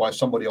called by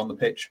somebody on the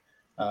pitch.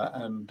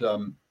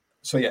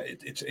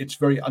 It's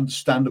very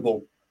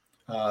understandable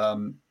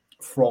from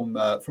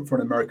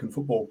an American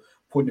football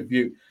point of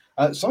view.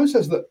 Simon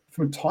says that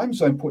from a time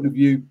zone point of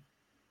view,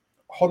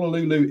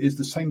 Honolulu is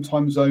the same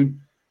time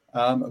zone,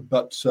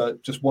 but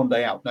just one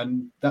day out.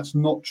 And that's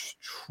not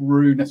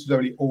true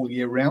necessarily all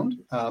year round,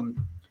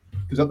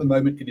 because at the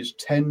moment it is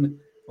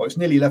it's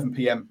nearly 11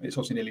 p.m. It's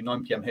also nearly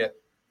 9 p.m. here.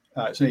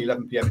 It's nearly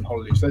 11 p.m. in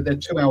Honolulu. So they're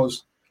 2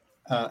 hours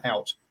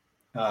out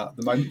at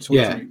the moment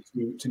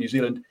to New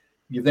Zealand.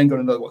 You've then got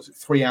another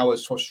 3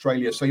 hours to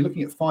Australia. So you're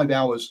looking at 5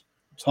 hours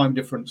time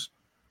difference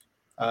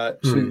to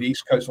the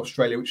East Coast of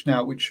Australia,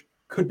 which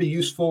could be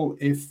useful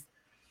if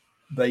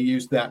they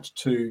use that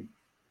to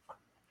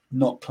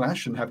not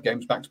clash and have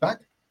games back to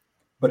back.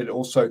 But it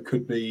also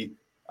could be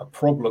a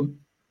problem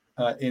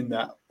in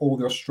that all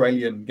the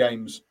Australian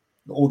games,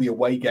 all the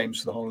away games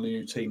for the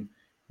Honolulu team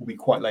will be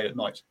quite late at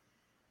night.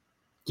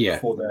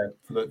 For their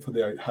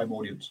home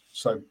audience.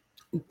 So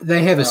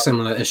they have a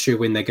similar issue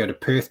when they go to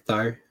Perth,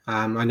 though.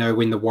 I know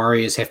when the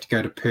Warriors have to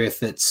go to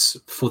Perth, it's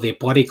for their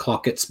body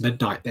clock, it's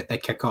midnight that they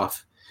kick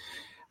off,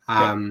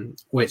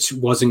 which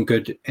wasn't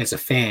good as a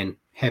fan,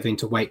 having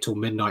to wait till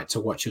midnight to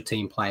watch your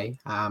team play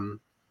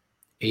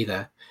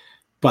either.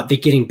 But they're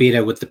getting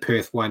better with the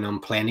Perth one on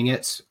planning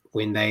it,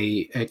 when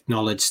they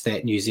acknowledge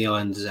that New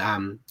Zealand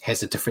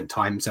has a different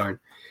time zone.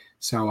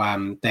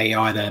 So they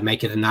either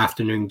make it an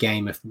afternoon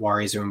game if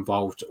Warriors are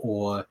involved,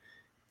 or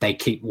they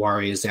keep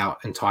Warriors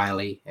out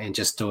entirely and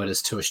just do it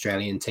as 2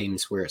 Australian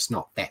teams where it's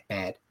not that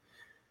bad.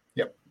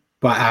 Yep.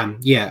 But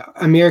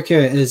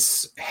America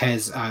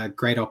has a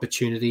great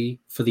opportunity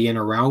for the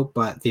NRL,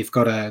 but they've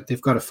got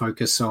to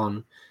focus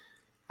on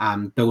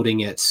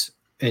building it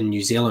in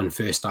New Zealand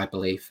first, I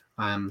believe.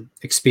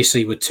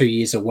 Especially with 2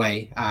 years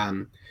away,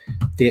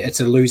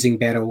 it's a losing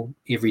battle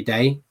every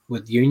day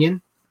with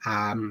Union,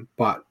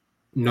 but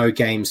no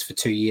games for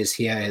 2 years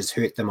here has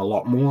hurt them a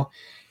lot more,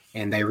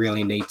 and they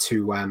really need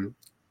to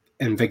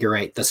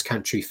invigorate this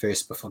country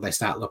first before they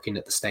start looking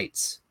at the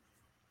States.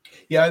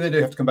 Yeah, they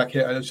do have to come back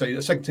here. I'd say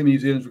the second team in New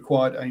Zealand is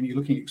required, and you're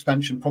looking at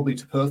expansion probably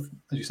to Perth.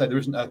 As you say, there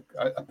isn't a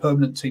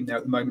permanent team there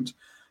at the moment.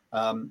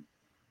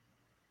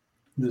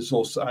 There's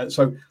also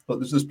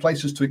there's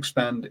places to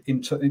expand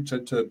into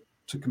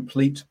to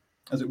complete,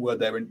 as it were,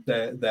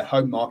 their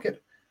home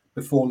market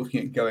before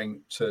looking at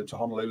going to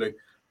Honolulu.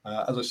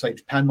 As I say,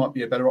 Japan might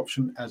be a better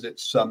option as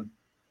it's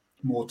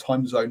more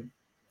time zone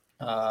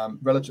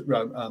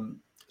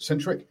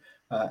centric,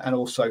 and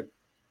also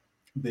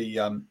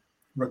the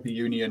rugby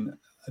union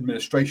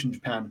administration in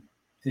Japan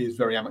is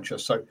very amateur,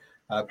 so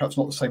perhaps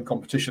not the same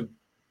competition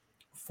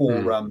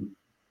for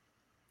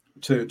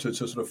to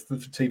sort of for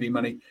TV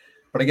money.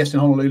 But I guess in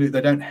Honolulu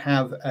they don't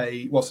have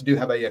whilst they do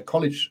have a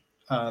college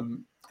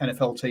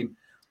NFL team,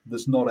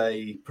 there's not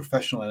a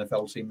professional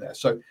NFL team there,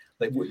 so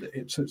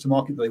it's a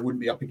market that they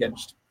wouldn't be up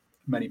against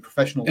many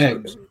professional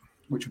teams,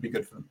 which would be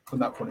good for them from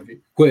that point of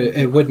view.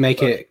 It would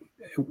make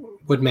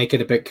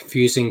it a bit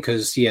confusing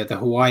because the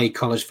Hawaii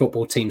college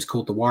football team's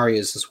called the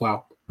Warriors as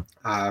well,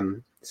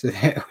 so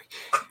that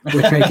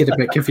would make it a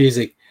bit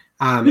confusing,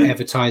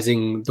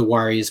 advertising the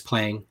Warriors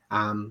playing.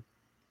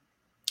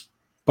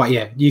 But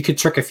yeah, you could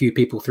trick a few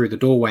people through the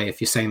doorway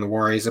if you're saying the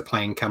Warriors are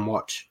playing. Come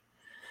watch.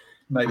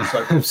 Maybe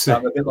so.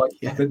 A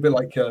bit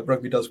like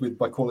rugby does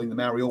by calling the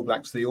Maori All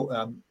Blacks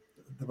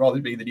rather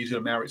than being the New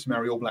Zealand Maori, it's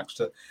Maori All Blacks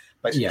to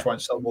basically try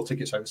and sell more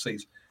tickets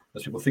overseas,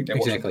 as people think they're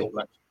watching the All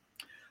Blacks.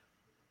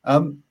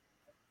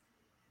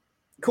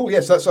 Cool.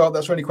 Yes, that's our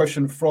only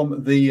question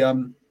from the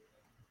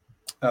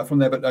from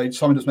there. But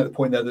Simon does make the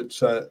point there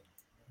that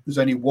there's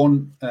only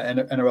one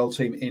NRL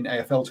team in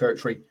AFL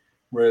territory,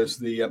 whereas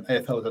the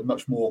AFL has had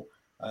much more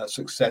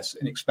success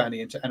in expanding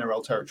into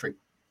NRL territory.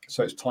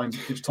 So it's time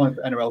for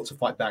NRL to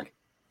fight back.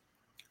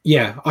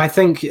 Yeah, I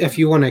think if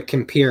you want to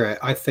compare it,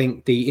 I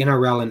think the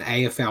NRL and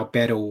AFL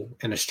battle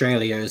in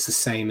Australia is the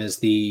same as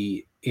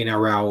the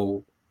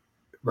NRL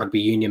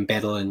rugby union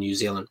battle in New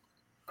Zealand.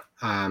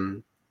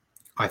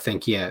 I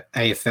think,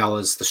 AFL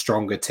is the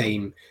stronger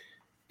team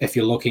if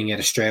you're looking at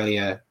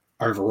Australia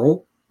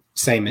overall,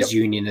 same as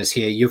union is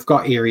here. You've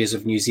got areas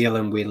of New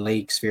Zealand where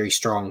league's very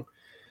strong.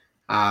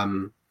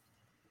 But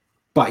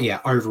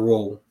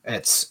overall,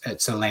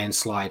 it's a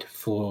landslide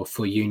for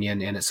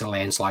union, and it's a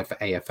landslide for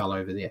AFL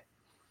over there.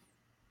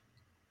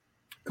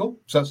 Cool.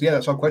 So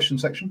that's our question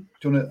section.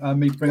 Do you want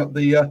me to bring up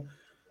the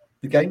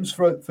games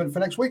for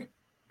next week?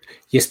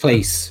 Yes,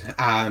 please.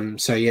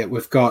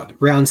 We've got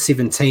round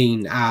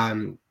 17.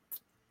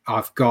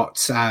 I've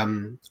got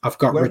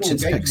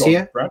Richard's picks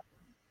here. Brad?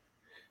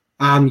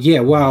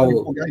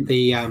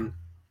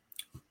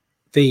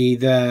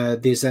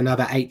 There's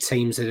another 8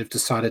 teams that have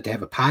decided to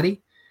have a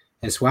party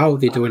as well.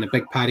 They're doing a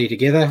big party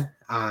together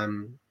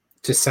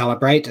to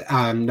celebrate.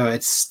 No,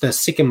 it's the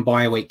second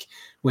bye week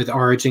with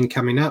Origin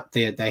coming up.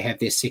 They have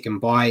their second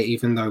bye,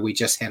 even though we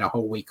just had a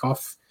whole week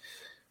off.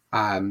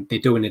 They're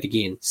doing it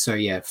again.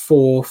 So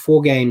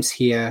four games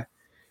here.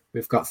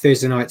 We've got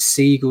Thursday night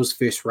Seagulls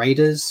versus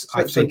Raiders.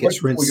 I think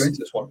it's before we go into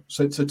this one.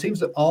 So teams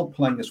that aren't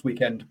playing this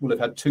weekend will have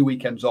had 2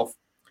 weekends off.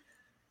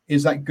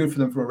 Is that good for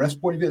them from a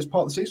rest point of view as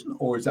part of the season,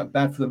 or is that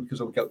bad for them because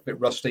they'll get a bit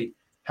rusty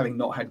having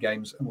not had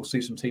games, and we'll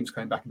see some teams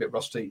coming back a bit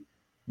rusty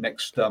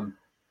next?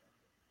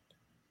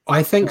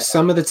 I think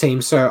some of the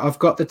teams. So I've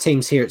got the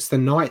teams here. It's the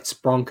Knights,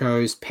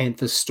 Broncos,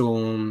 Panthers,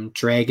 Storm,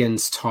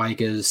 Dragons,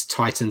 Tigers,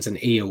 Titans,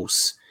 and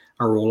Eels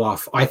are all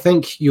off. I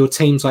think your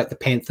teams like the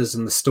Panthers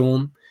and the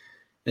Storm,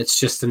 it's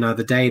just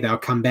another day. They'll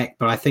come back.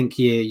 But I think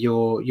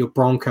your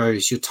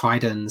Broncos, your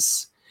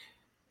Titans,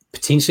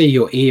 potentially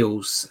your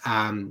Eels,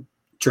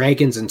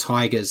 Dragons and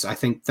Tigers, I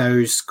think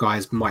those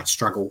guys might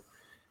struggle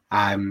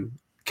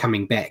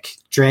coming back.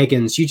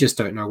 Dragons, you just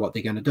don't know what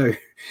they're going to do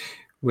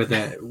with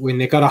it when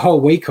they've got a whole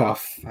week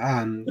off.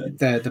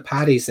 The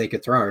parties they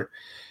could throw.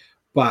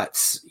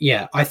 But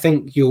I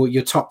think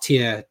your top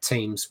tier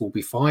teams will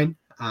be fine.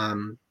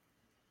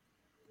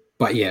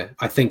 But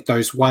I think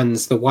the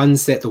ones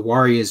that the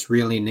Warriors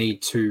really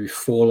need to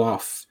fall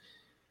off,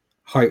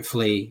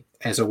 hopefully,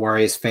 as a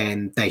Warriors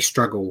fan, they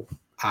struggle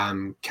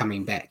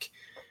coming back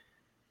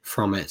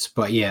from it.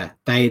 But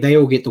they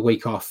all get the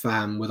week off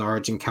with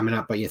Origin coming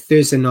up. But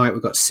Thursday night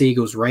we've got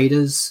Seagulls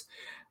Raiders.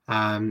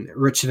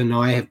 Richard and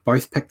I have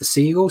both picked the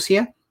Seagulls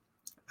here.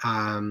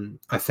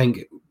 I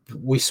think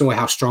we saw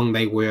how strong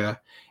they were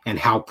and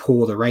how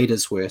poor the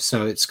Raiders were.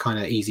 So it's kind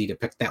of easy to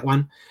pick that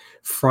one.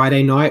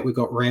 Friday night, we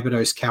got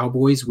Rabbitohs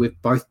Cowboys.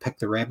 We've both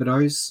picked the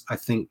Rabbitohs. I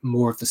think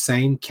more of the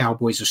same.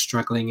 Cowboys are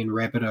struggling, and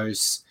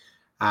Rabbitohs,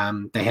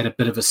 they had a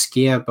bit of a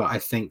scare, but I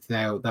think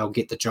they'll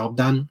get the job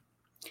done.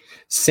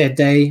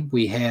 Saturday,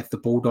 we have the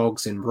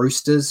Bulldogs and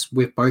Roosters.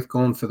 We've both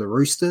gone for the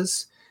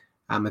Roosters.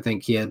 I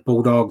think,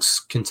 Bulldogs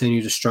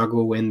continue to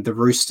struggle, and the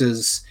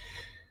Roosters,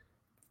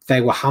 they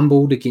were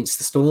humbled against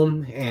the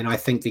Storm, and I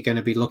think they're going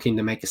to be looking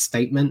to make a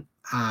statement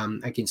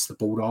against the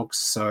Bulldogs,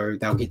 so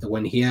they'll get the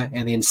win here.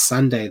 And then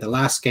Sunday, the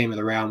last game of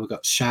the round, we've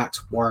got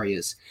Sharks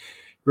Warriors.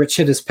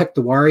 Richard has picked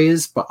the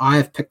Warriors, but I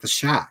have picked the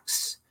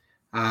Sharks.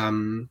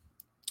 I'm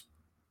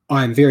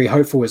very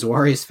hopeful as a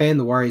Warriors fan.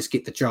 The Warriors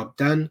get the job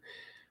done,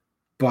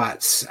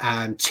 but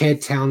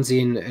Chad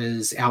Townsend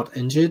is out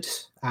injured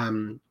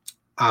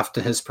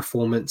after his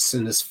performance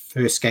in his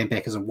first game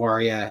back as a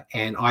Warrior,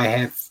 and I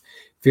have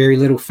very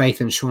little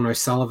faith in Sean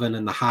O'Sullivan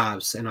in the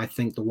halves, and I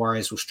think the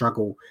Warriors will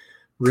struggle.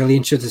 Really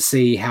interested to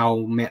see how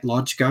Matt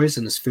Lodge goes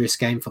in his first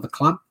game for the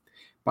club,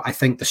 but I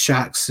think the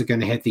Sharks are going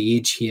to have the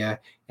edge here,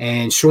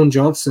 and Sean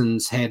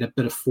Johnson's had a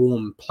bit of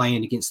form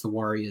playing against the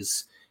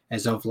Warriors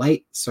as of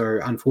late, so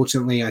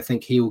unfortunately I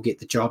think he will get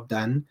the job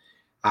done,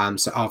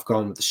 so I've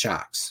gone with the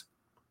Sharks.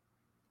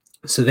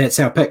 So that's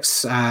our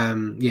picks.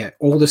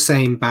 All the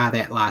same bar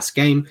that last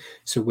game.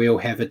 So we'll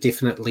have a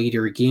definite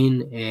leader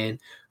again. And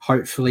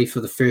hopefully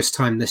for the first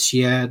time this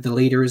year, the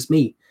leader is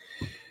me.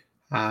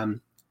 So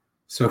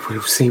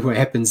we'll see what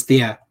happens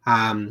there.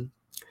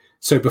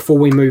 So before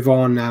we move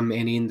on and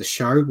end the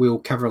show, we'll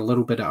cover a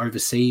little bit of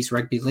overseas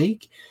rugby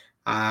league.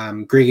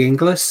 Greg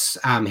Inglis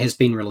has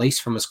been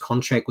released from his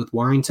contract with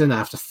Warrington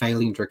after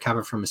failing to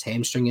recover from his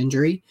hamstring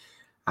injury.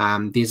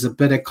 There's a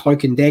bit of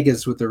cloak and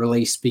daggers with the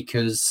release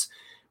because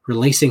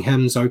releasing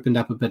him's opened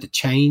up a bit of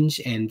change,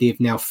 and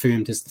they've now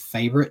firmed as the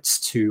favourites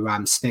to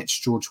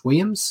snatch George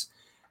Williams,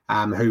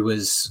 who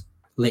was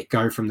let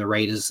go from the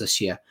Raiders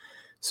this year.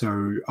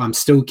 So I'm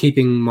still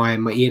keeping my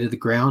ear to the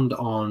ground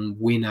on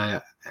when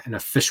an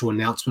official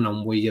announcement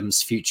on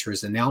Williams' future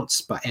is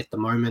announced, but at the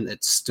moment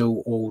it's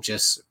still all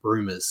just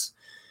rumours.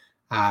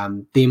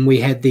 Then we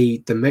had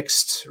the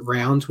mixed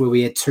round where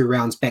we had 2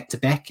 rounds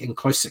back-to-back in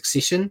close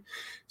succession.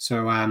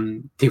 So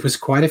there was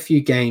quite a few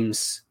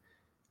games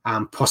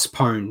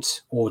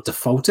postponed or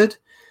defaulted.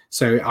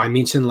 So I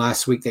mentioned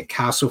last week that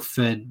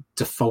Castleford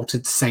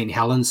defaulted to St.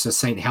 Helens, so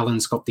St.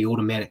 Helens got the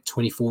automatic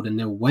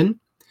 24-0 win.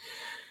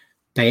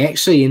 They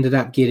actually ended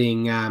up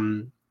getting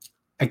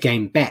a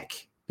game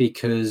back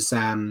because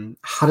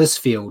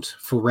Huddersfield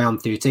for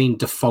round 13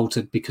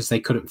 defaulted because they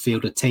couldn't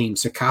field a team.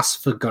 So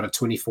Castleford got a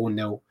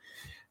 24-0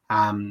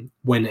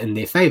 win in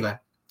their favour.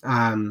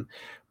 Round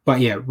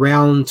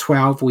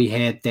 12 we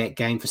had that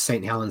game for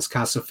St. Helens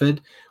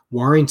Castleford.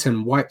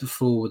 Warrington wiped the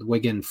floor with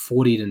Wigan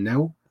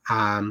 40-0.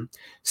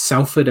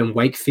 Salford and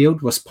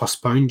Wakefield was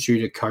postponed due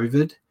to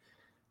COVID.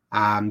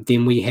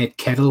 Then we had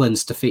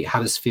Catalans defeat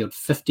Huddersfield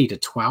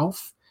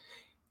 50-12.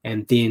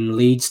 And then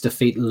Leeds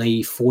defeat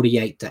Leigh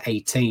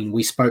 48-18.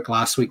 We spoke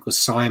last week with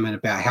Simon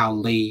about how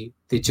Leigh,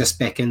 they're just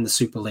back in the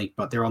Super League,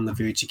 but they're on the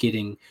verge of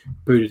getting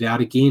booted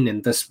out again.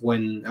 And this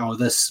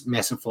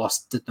massive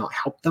loss did not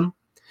help them.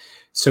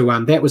 So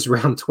that was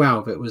round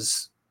 12. It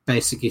was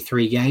basically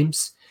 3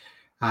 games.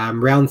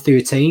 Round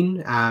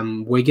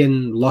 13,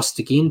 Wigan lost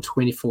again,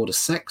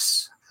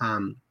 24-6.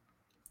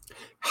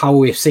 Hull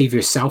FC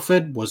versus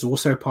Salford was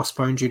also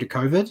postponed due to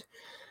COVID.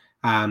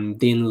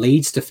 Then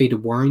Leeds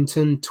defeated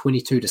Warrington,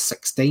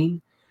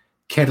 22-16.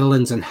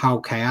 Catalans and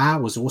Hull KR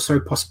was also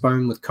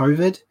postponed with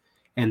COVID.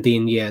 And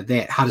then,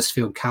 that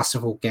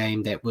Huddersfield-Castleford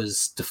game that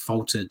was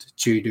defaulted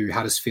due to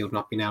Huddersfield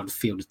not being able to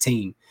field a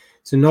team.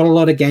 So not a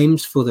lot of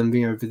games for them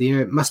over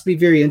there. It must be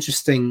very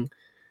interesting.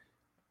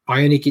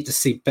 I only get to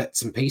see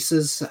bits and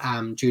pieces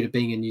due to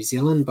being in New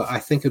Zealand, but I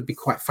think it'd be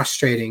quite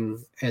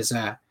frustrating as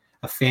a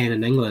fan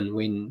in England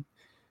when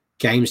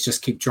games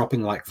just keep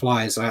dropping like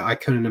flies. I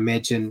couldn't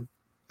imagine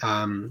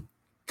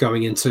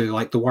going into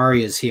like the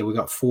Warriors here. We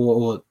got 4,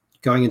 or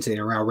going into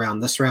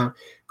this round,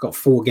 got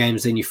 4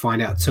 games, then you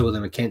find out 2 of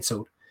them are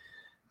cancelled.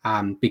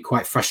 Be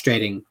quite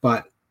frustrating.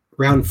 But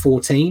round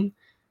 14,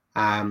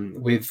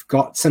 we've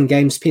got some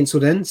games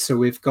penciled in. So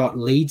we've got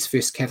Leeds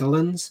versus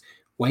Catalans,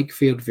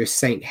 Wakefield versus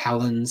St.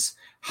 Helens,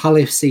 Hull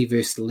FC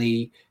versus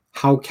Leigh,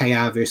 Hull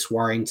KR versus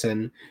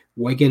Warrington,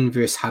 Wigan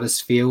versus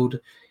Huddersfield,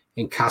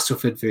 and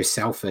Castleford versus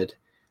Salford.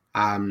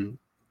 I'm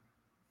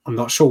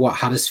not sure what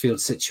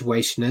Huddersfield's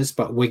situation is,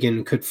 but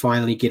Wigan could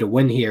finally get a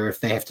win here if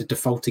they have to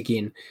default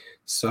again.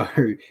 So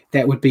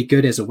that would be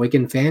good as a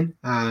Wigan fan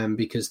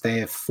because they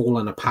have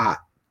fallen apart,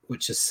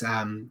 which is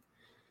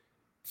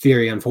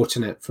very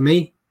unfortunate for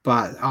me.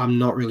 But I'm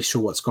not really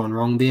sure what's gone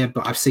wrong there.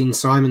 But I've seen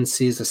Simon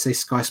says, I see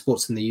Sky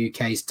Sports in the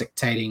UK is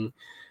dictating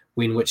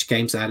which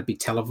games are to be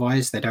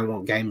televised. They don't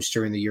want games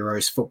during the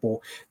Euros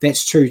football.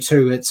 That's true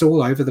too. It's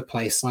all over the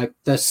place. Like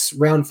this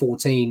round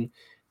 14,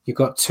 you've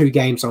got 2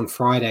 games on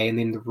Friday and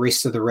then the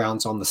rest of the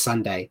rounds on the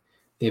Sunday.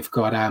 They've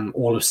got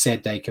all of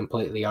Saturday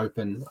completely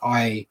open.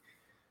 I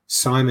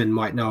Simon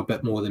might know a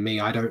bit more than me.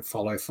 I don't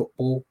follow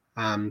football,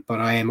 but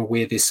I am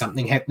aware there's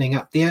something happening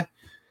up there.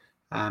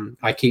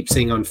 I keep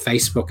seeing on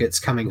Facebook it's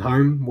coming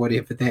home,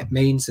 whatever that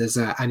means as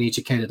an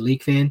uneducated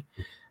league fan.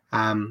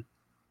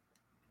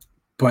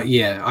 But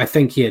yeah, I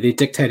think, they're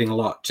dictating a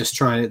lot,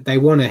 they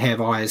want to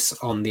have eyes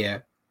on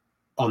their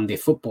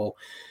football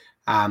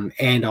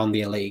and on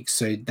their league,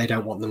 so they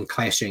don't want them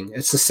clashing.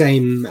 It's the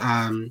same,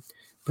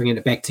 bringing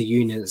it back to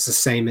union, it's the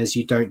same as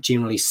you don't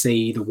generally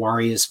see the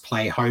Warriors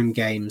play home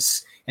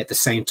games at the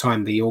same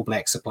time the All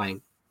Blacks are playing,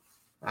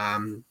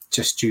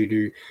 just due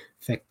to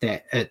the fact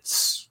that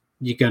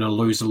you're going to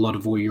lose a lot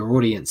of all your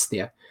audience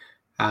there.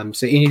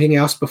 So anything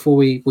else before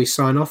we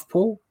sign off,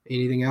 Paul?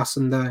 Anything else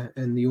in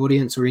the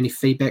audience, or any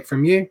feedback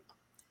from you?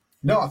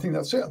 No, I think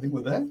that's it. I think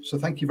we're there. So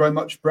thank you very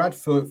much, Brad,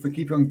 for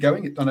keeping on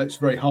going. I know it's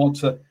very hard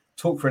to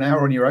talk for an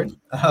hour on your own.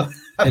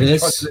 It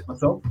is.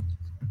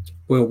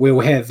 We'll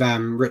have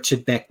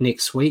Richard back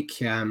next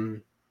week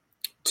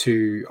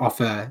to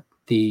offer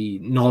the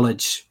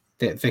knowledge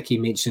that Vicky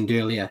mentioned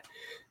earlier.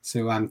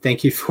 So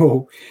thank you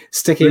for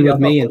sticking with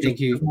me, and thank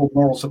you for more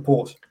moral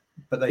support.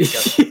 But there you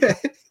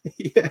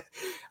go.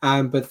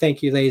 But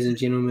thank you, ladies and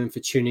gentlemen, for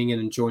tuning in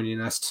and joining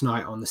us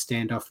tonight on the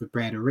Standoff with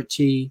Brad and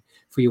Richie.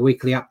 For your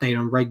weekly update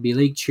on rugby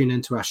league, tune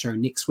into our show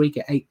next week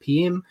at 8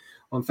 p.m.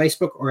 on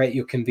Facebook or at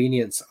your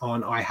convenience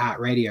on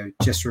iHeartRadio.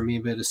 Just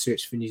remember to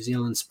search for New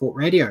Zealand Sport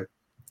Radio.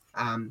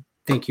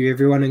 Thank you,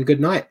 everyone, and good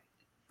night.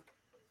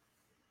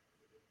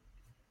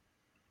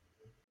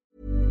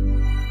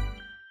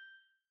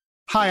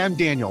 Hi, I'm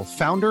Daniel,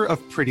 founder of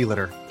Pretty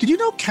Litter. Did you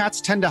know cats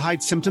tend to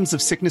hide symptoms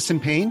of sickness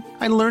and pain?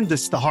 I learned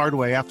this the hard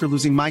way after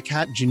losing my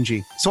cat,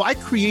 Gingy. So I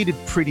created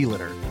Pretty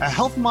Litter, a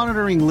health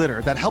monitoring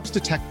litter that helps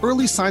detect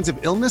early signs of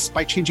illness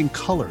by changing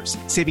colors,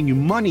 saving you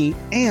money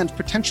and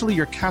potentially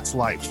your cat's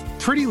life.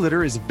 Pretty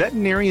Litter is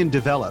veterinarian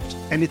developed,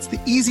 and it's the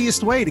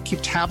easiest way to keep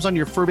tabs on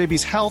your fur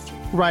baby's health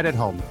right at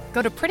home.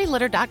 Go to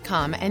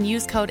prettylitter.com and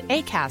use code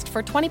ACAST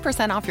for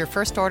 20% off your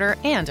first order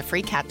and a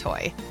free cat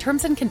toy.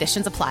 Terms and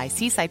conditions apply.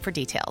 See site for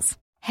details.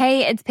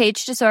 Hey, it's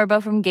Paige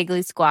DeSorbo from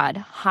Giggly Squad.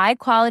 High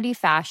quality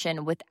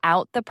fashion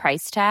without the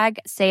price tag.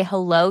 Say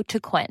hello to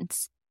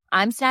Quince.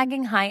 I'm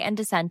snagging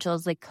high-end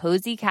essentials like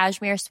cozy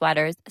cashmere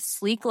sweaters,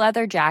 sleek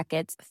leather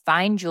jackets,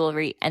 fine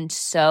jewelry, and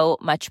so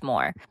much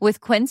more.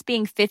 With Quince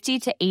being 50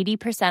 to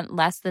 80%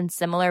 less than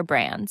similar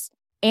brands.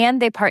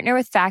 And they partner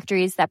with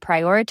factories that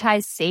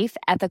prioritize safe,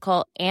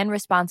 ethical, and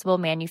responsible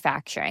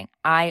manufacturing.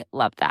 I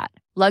love that.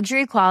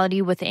 Luxury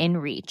quality within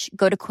reach.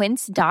 Go to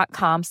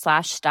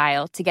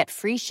quince.com/style to get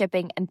free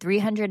shipping and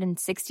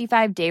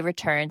 365-day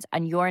returns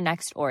on your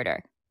next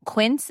order.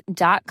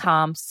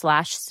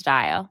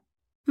 Quince.com/style.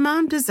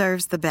 Mom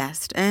deserves the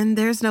best, and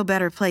there's no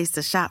better place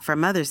to shop for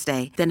Mother's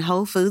Day than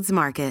Whole Foods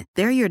Market.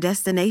 They're your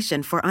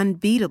destination for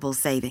unbeatable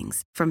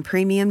savings, from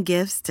premium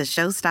gifts to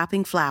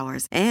show-stopping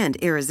flowers and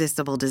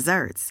irresistible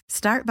desserts.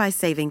 Start by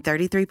saving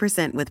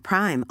 33% with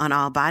Prime on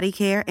all body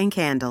care and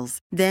candles.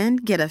 Then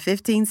get a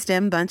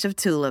 15-stem bunch of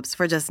tulips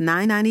for just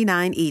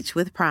 $9.99 each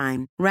with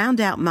Prime. Round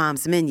out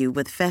Mom's menu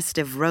with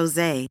festive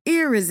rosé,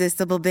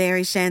 irresistible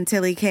berry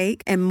chantilly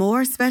cake, and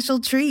more special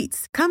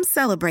treats. Come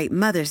celebrate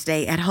Mother's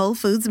Day at Whole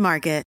Foods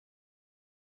Market